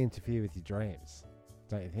definitely interfere with your dreams.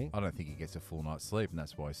 Don't you think? I don't think he gets a full night's sleep, and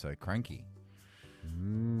that's why he's so cranky.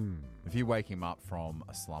 Mm. If you wake him up from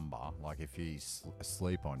a slumber, like if he's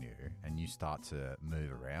asleep on you and you start to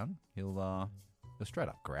move around, he'll straight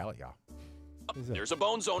up growl at you. There's a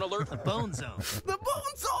bone zone alert. The bone zone. The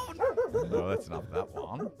bone zone. Well, that's enough of that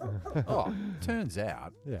one. Oh, turns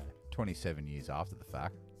out, Yeah. 27 years after the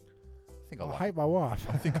fact, I hate my wife.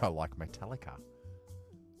 I think I like Metallica.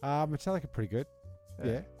 Metallica pretty good.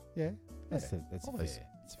 Yeah. Yeah. That's Yeah. that's Well, fair. there's-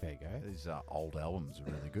 It's fair go. These old albums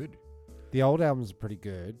are really good. The old albums are pretty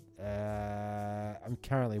good. I'm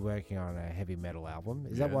currently working on a heavy metal album.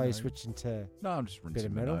 Is that Yeah, why you're no. switching to? No, I'm just Bit rinsing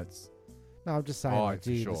of my metal? notes. No, I'm just saying. Oh, like, for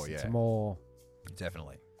do you sure, listen to yeah. more?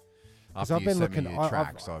 Definitely. Because After I've you been sent me looking. your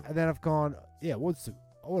tracks, and then I've gone. Yeah, I want to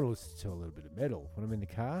listen to a little bit of metal when I'm in the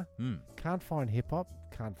car. Can't find hip hop.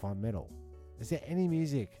 Can't find metal. Is there any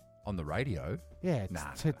music on the radio? Yeah,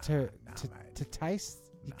 Nah, to taste.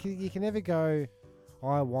 You can never go.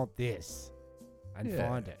 I want this, and Yeah.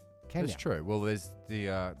 find it. Can That's you? true. Well, there's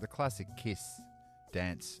the classic Kiss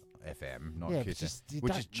Dance FM, not Yeah, but Kiss, just- you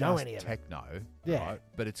which don't is know just any of it. techno, Yeah. right?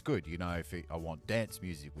 But it's good. You know, if I want dance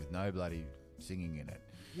music with no bloody singing in it.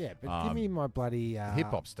 Yeah, but give me my bloody hip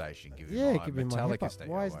hop station. Give me yeah, my give me my Metallica hip hop.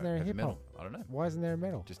 station. Why isn't there a Heavy hip hop? metal. I don't know. Why isn't there a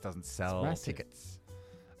metal? Just doesn't sell massive. tickets.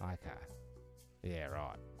 Okay. Yeah,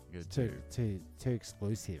 right. Good Too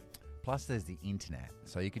exclusive. Plus, there's the internet,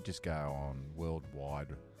 so you could just go on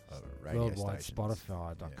worldwide radio Worldwide stations.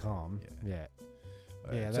 Spotify.com. Yeah.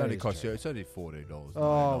 Yeah, it's that only is cost true. you. It's only $14.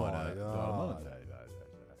 Oh my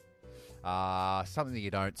God. Something that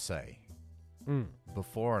you don't see. Mm.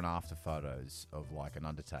 Before and after photos of like an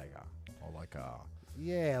undertaker or like a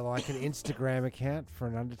Yeah, like an Instagram account for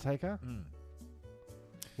an undertaker.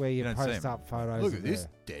 Where you, don't see post 'em. up photos Look of at this the-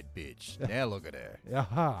 dead bitch. Now look at her.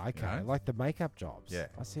 Aha, okay. You know? Like the makeup jobs. Yeah,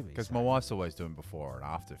 I see what you're because saying. my wife's always doing before and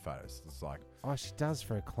after photos. It's like, Oh, she does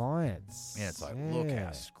for her clients. yeah, it's like, look how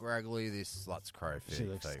Yeah. scraggly this slut's crowfoot. She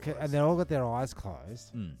looks, feet was. and they're all got their eyes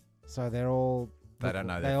closed. So they're all. They don't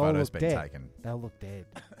know they their all photo's look been dead. taken. They'll look dead.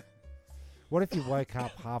 What if you woke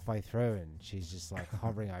up halfway through and she's just like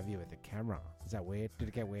hovering over you with the camera? Is that weird? Did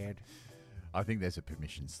it get weird? I think there's a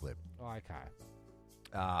permission slip. Oh, okay.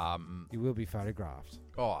 You will be photographed.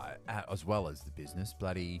 Oh, as well as the business.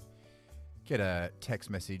 Bloody get a text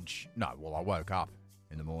message. No, well, I woke up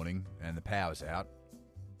in the morning and the power's out.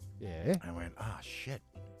 Yeah. And I went, shit.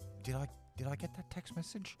 Did I get that text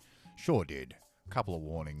message? Sure did. A couple of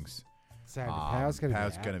warnings. So the power's going to be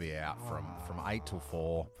out. Power's going to be out from 8 till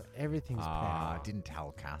 4. But everything's power. Didn't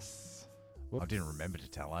tell Cass. Whoops. I didn't remember to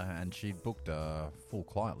tell her, and she booked a full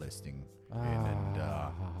client listing in, and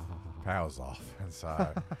power's off. And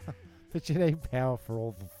so, But you need power for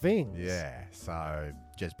all the things. yeah, so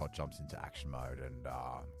Jezbot jumps into action mode, and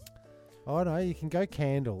Oh no, you can go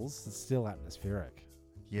candles. It's still atmospheric.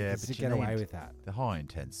 yeah, Just but to you get away need with that. the high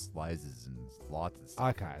intense lasers and lights and stuff.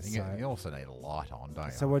 Okay, And so- you also need a light on, don't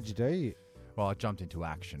you? So what'd you do? Well, I jumped into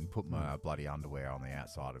action, put my bloody underwear on the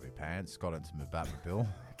outside of my pants, got into my Batmobile,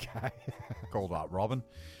 Okay. called up Robin,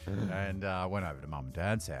 and went over to Mum and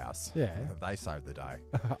Dad's house. Yeah. They saved the day.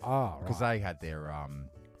 Oh, Because right. they had their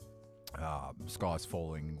sky's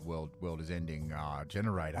falling, world is ending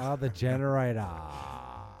generator. Oh, the generator.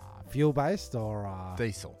 Fuel based or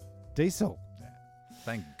Diesel. diesel?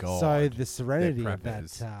 Thank God. So the serenity They're of that,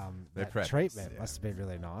 preppers. They're that preppers, treatment yeah. must have been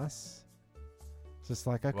really nice. Just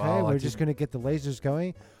like, okay, Well, I we're just going to get the lasers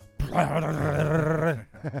going.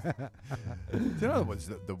 Do you know what was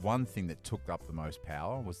the one thing that took up the most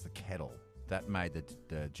power was the kettle. That made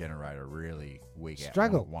the generator really weak out.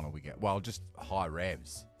 Struggle. Want to weak out. Well, just high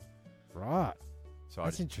revs. Right. So That's I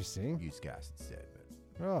just interesting. used gas instead.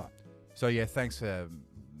 But. Right. So yeah, thanks for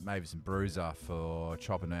Mavis and Bruiser for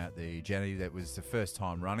chopping out the Jenny. That was the first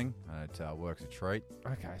time running. It works a treat.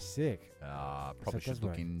 Okay, sick. Probably it does should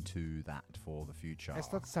look work. into that for the future.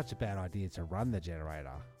 It's not such a bad idea to run the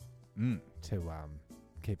generator to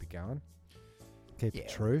keep it going. Keep it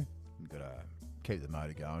true. You've got to keep the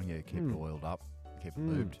motor going. Yeah, keep it oiled up, keep it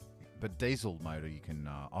lubed. But diesel motor, you can.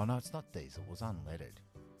 Oh no, it's not diesel. It was unleaded.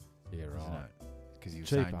 Yeah, Wasn't right. it? Because you were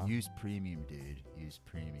Cheaper. saying use premium, dude. Use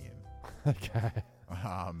premium. Okay.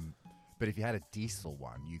 But if you had a diesel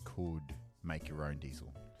one, you could make your own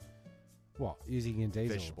diesel. What? Using a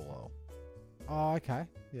diesel? Vegetable oil. Oh, okay.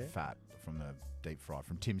 Yeah. Fat from the deep fry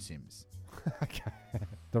from Tim Sims. Okay.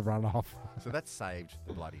 The runoff. So that saved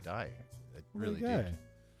the bloody day. It There you really go. did.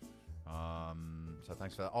 So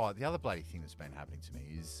thanks for that. Oh, the other bloody thing that's been happening to me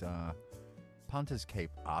is punters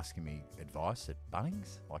keep asking me advice at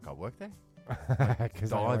Bunnings, like I work there.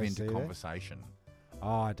 Dive into conversation.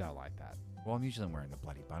 Oh, I don't like that. Well, I'm usually wearing the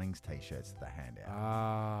bloody Bunnings t-shirts that they hand out.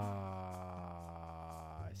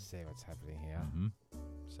 I see what's happening here. Mm-hmm.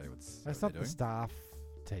 See what's That's what not the staff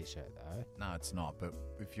t-shirt, though. No, it's not. But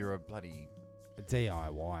if you're a bloody... A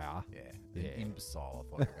DIYer. Yeah. An imbecile, I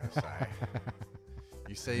thought you were going to say.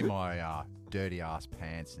 You see my dirty-ass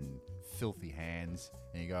pants and filthy hands,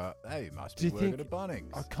 and you go, hey, you must be working at Bunnings.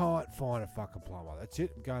 I can't find a fucking plumber. That's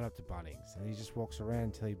it. I'm going up to Bunnings. And he just walks around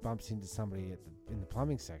until he bumps into somebody in the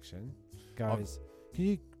plumbing section. Goes, can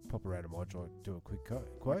you pop around a module and do a quick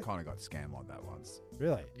quote? I kind of got scammed like that once.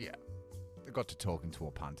 Really? Yeah. I got to talking to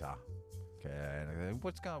a punter. Okay, and I go,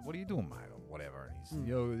 what are you doing, mate? Or whatever. And he's,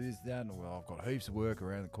 yo, this, that, and well, I've got heaps of work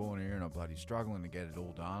around the corner here, and I'm bloody struggling to get it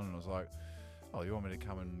all done. And I was like, oh, you want me to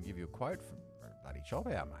come and give you a quote for a bloody job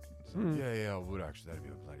out, mate? Like, yeah, I would actually. That'd be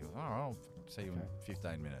a bloody... All right, I'll see you in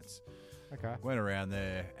 15 minutes. Okay. Went around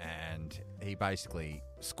there, and he basically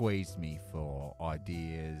squeezed me for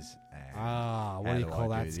ideas. And what do you call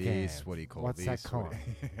that scam? This? What do you call What's this? that called?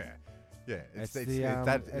 Yeah, That's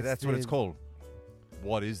that's what it's called.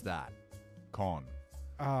 What is that? Con.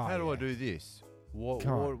 How do I do this?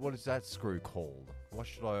 What is that screw called? What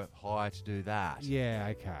should I hire to do that? Yeah,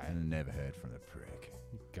 okay. And never heard from the prick.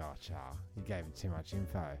 Gotcha. You gave him too much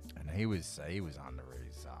info. And he was under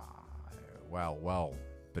his well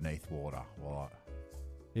beneath water. Well,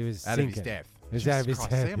 he was out sinking. of his depth. He was out of his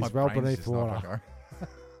depth. He's well beneath water.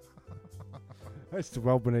 That's the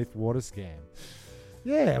well beneath water scam.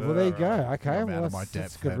 Yeah, well there you go. Okay, I'm well out of my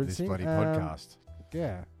depth for this bloody podcast.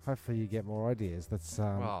 Yeah, hopefully you get more ideas. That's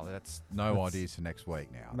that's no ideas for next week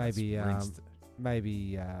now. Maybe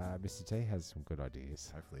Mr. T has some good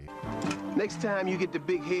ideas. Hopefully. Next time you get the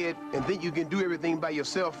big head and think you can do everything by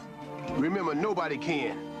yourself, remember nobody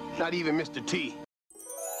can, not even Mr. T.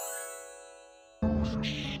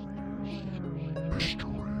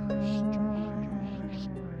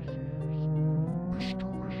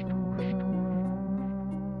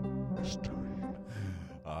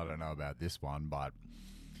 I don't know about this one, but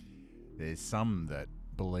there's some that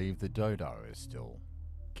believe the dodo is still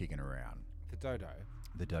kicking around. The dodo?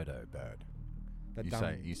 The dodo bird.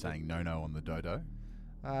 You saying no on the dodo?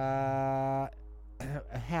 How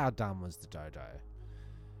dumb was the dodo?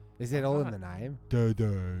 Is it all in the name?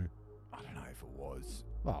 Dodo. I don't know if it was.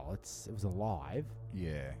 Well, it was alive.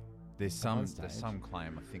 Yeah. There's some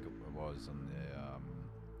claim, I think it was on the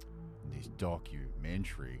this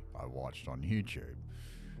documentary I watched on YouTube.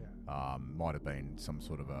 Yeah. Might have been some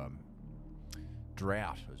sort of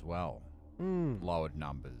drought as well. Lowered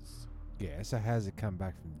numbers. Yeah, so how's it come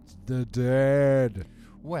back from the dead?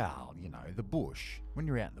 Well, the bush. When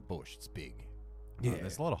you're out in the bush, it's big. Yeah.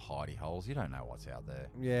 There's a lot of hidey holes. You don't know what's out there.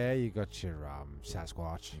 Yeah, you got your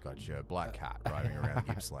Sasquatch. You got your black cat roaming around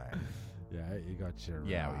the Gippsland. Yeah, you got your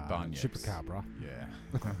bunyips. chupacabra. Yeah.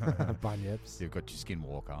 Bunyips. You've got your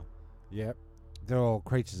skinwalker. Yep. They're all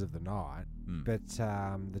creatures of the night. But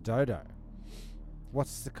the dodo,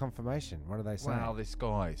 what's the confirmation? What are they saying? Well, this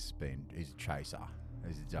guy's he's a chaser.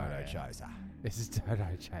 He's a dodo chaser. This is dodo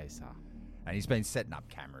chaser. And he's been setting up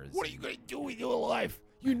cameras. What are you going to do with your life?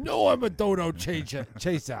 You know I'm a dodo chaser.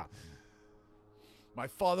 My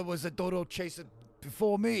father was a dodo chaser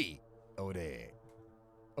before me.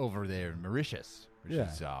 Over there in Mauritius, which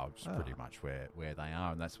is pretty much where they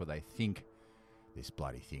are, and that's where they think this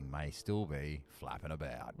bloody thing may still be flapping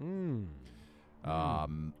about. How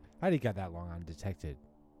do you get that long undetected?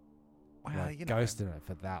 Well, ghosting it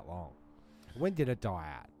for that long. When did it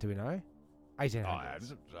die out? Do we know? 1800s.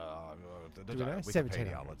 Do we know?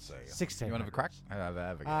 1700s. Let's see. 1600s. You want to have a crack? Have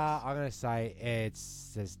a guess. I'm going to say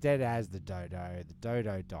it's as dead as the dodo. The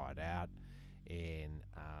dodo died out in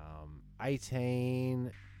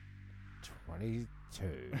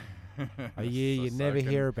 1822. A year you never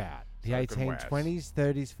hear about. The 1820s,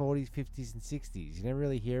 30s, 40s, 50s, and 60s. You never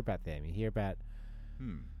really hear about them. You hear about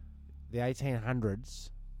the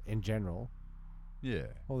 1800s in general. Yeah.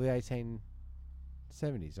 Or the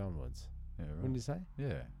 1870s onwards. Yeah, right. Wouldn't you say?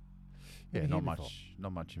 Yeah. Yeah, not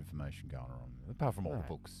much information going on, apart from all the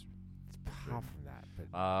books. Apart from that.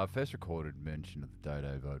 But first recorded mention of the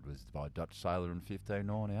dodo bird was by a Dutch sailor in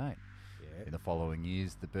 1598. Yeah. In the following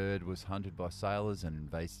years, the bird was hunted by sailors and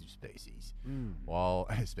invasive species, while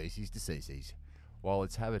species diseases, while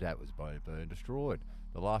its habitat was burned and destroyed.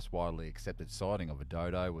 The last widely accepted sighting of a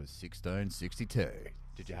dodo was 1662.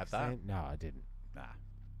 Did you have that? No, I didn't. Nah.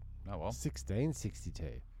 Oh, well.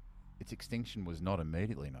 1662. Its extinction was not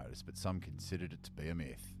immediately noticed, but some considered it to be a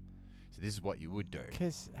myth. So this is what you would do.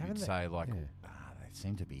 Because You'd say, like, they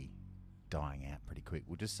seem to be dying out pretty quick.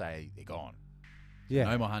 We'll just say they're gone. So Yeah.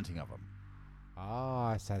 no more hunting of them. Oh,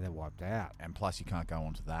 I say they're wiped out. And plus, you can't go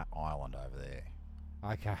onto that island over there.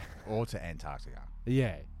 Okay. Or to Antarctica.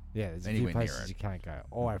 Yeah. Yeah, there's a Anywhere few near places it. you can't go.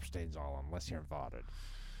 Or Epstein's Island, unless you're invited.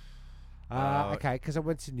 Okay, because I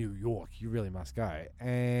went to New York. You really must go.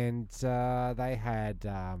 And they had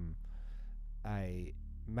a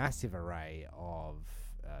massive array of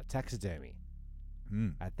taxidermy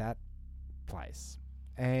at that place.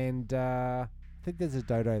 And I think there's a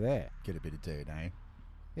dodo there. Get a bit of DNA.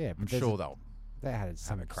 Yeah, I'm but sure they'll they had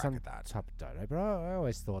some a crack at that. type of dodo. But I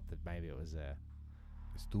always thought that maybe it was a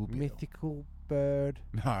Estúpido. mythical bird.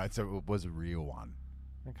 No, it was a real one.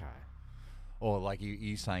 Okay. Or like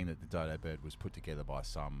you saying that the dodo bird was put together by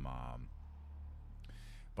some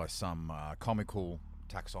comical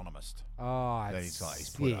taxonomist. Oh, That it's, he's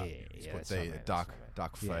put yeah, up. He's yeah, put that's the what I meant, duck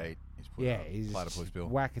that's what I meant. duck Yeah. feet. He's put Yeah, a he's platypus just bill.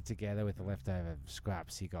 whack it together with the leftover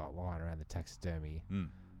scraps he got lying around the taxidermy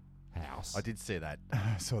house. I did see that.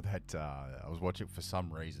 I saw that. I was watching for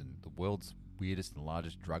some reason the world's weirdest and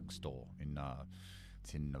largest drugstore in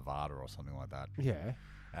it's in Nevada or something like that. Yeah.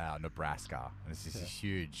 Nebraska, and it's just this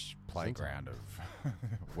huge playground of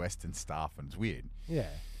Western stuff, and it's weird. Yeah.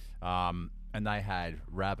 And they had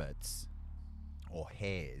rabbits or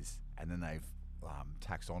hares, and then they've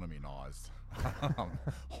taxonomized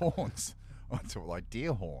horns onto like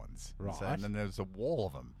deer horns. Right. So, and then there's a wall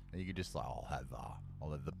of them, and you could just like, I'll have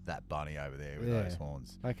that bunny over there with those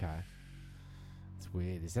horns. Okay. It's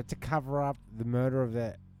weird. Is that to cover up the murder of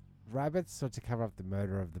the rabbits or to cover up the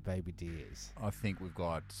murder of the baby deers? I think we've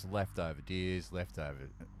got leftover deers, leftover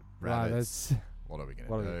rabbits. What are we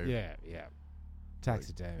going to do? Yeah.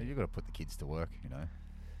 Taxidermy. You've got to put the kids to work, you know.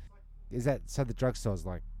 Is that so? The drugstore's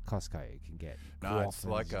like Costco. You can get No, it's coffins,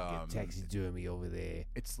 like, you can get taxidermy over there.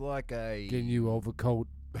 It's like a Get a new overcoat.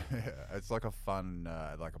 it's like a fun,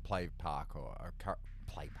 like a play park or a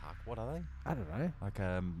play park. What are they? I don't know. Like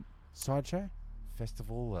Sideshow.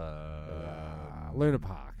 festival. Luna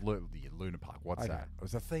Park. Luna Park. What's that? It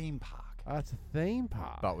was a theme park, Oh, it's a theme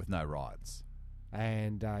park. but with no rides.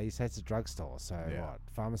 And you say it's a drugstore, so Yeah. what?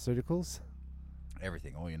 Pharmaceuticals?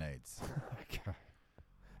 Everything, all your needs. Okay.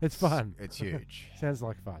 It's fun. It's huge. Sounds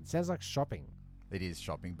like fun. Sounds like shopping. It is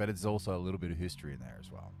shopping, but it's also a little bit of history in there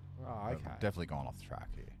as well. Oh, We've okay. definitely gone off the track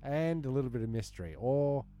here. And a little bit of mystery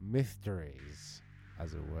or mysteries,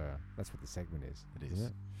 as it were. That's what the segment is. It isn't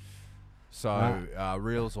is. it? So,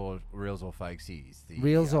 reals or fakesies?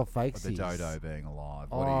 Reals or The fakesies? dodo being alive.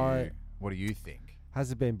 What do you think?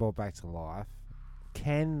 Has it been brought back to life?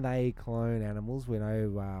 Can they clone animals? We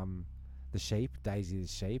know the sheep, Daisy the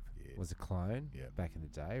sheep, was a clone back in the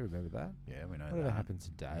day. Remember that? Yeah, we know Whatever that. happened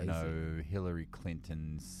to Daisy? I know Hillary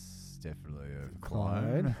Clinton's definitely a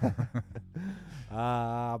Clone. clone.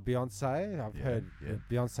 Beyonce. I've heard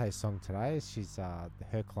Beyonce's song today. She's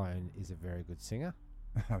her clone is a very good singer.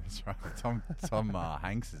 That's right. Tom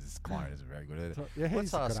Hanks's clone isn't very good either. Yeah,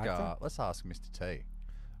 he's a good actor. Let's ask Mr. T.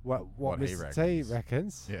 What he Mr. T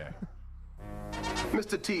reckons. Yeah.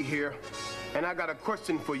 Mr. T here, and I got a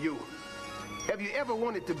question for you. Have you ever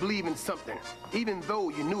wanted to believe in something, even though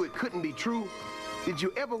you knew it couldn't be true? Did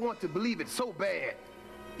you ever want to believe it so bad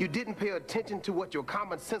you didn't pay attention to what your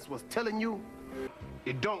common sense was telling you?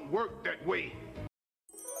 It don't work that way.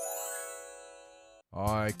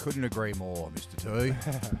 I couldn't agree more, Mr.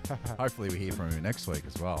 T. Hopefully we hear from you next week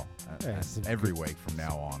as well. Every week from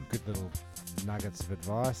now on. Good little nuggets of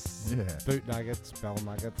advice. Yeah. Boot nuggets, bell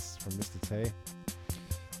nuggets from Mr. T.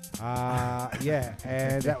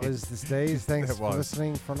 And that was the STEEZ. Thanks for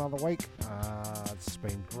listening for another week. It's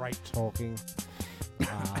been great talking.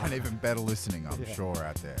 And even better listening, I'm sure,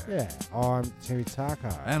 out there. Yeah, I'm Timmy Taco.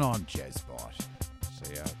 And I'm Jezbot.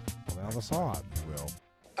 See ya on the other side. Will.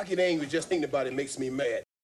 I get angry just thinking about it makes me mad.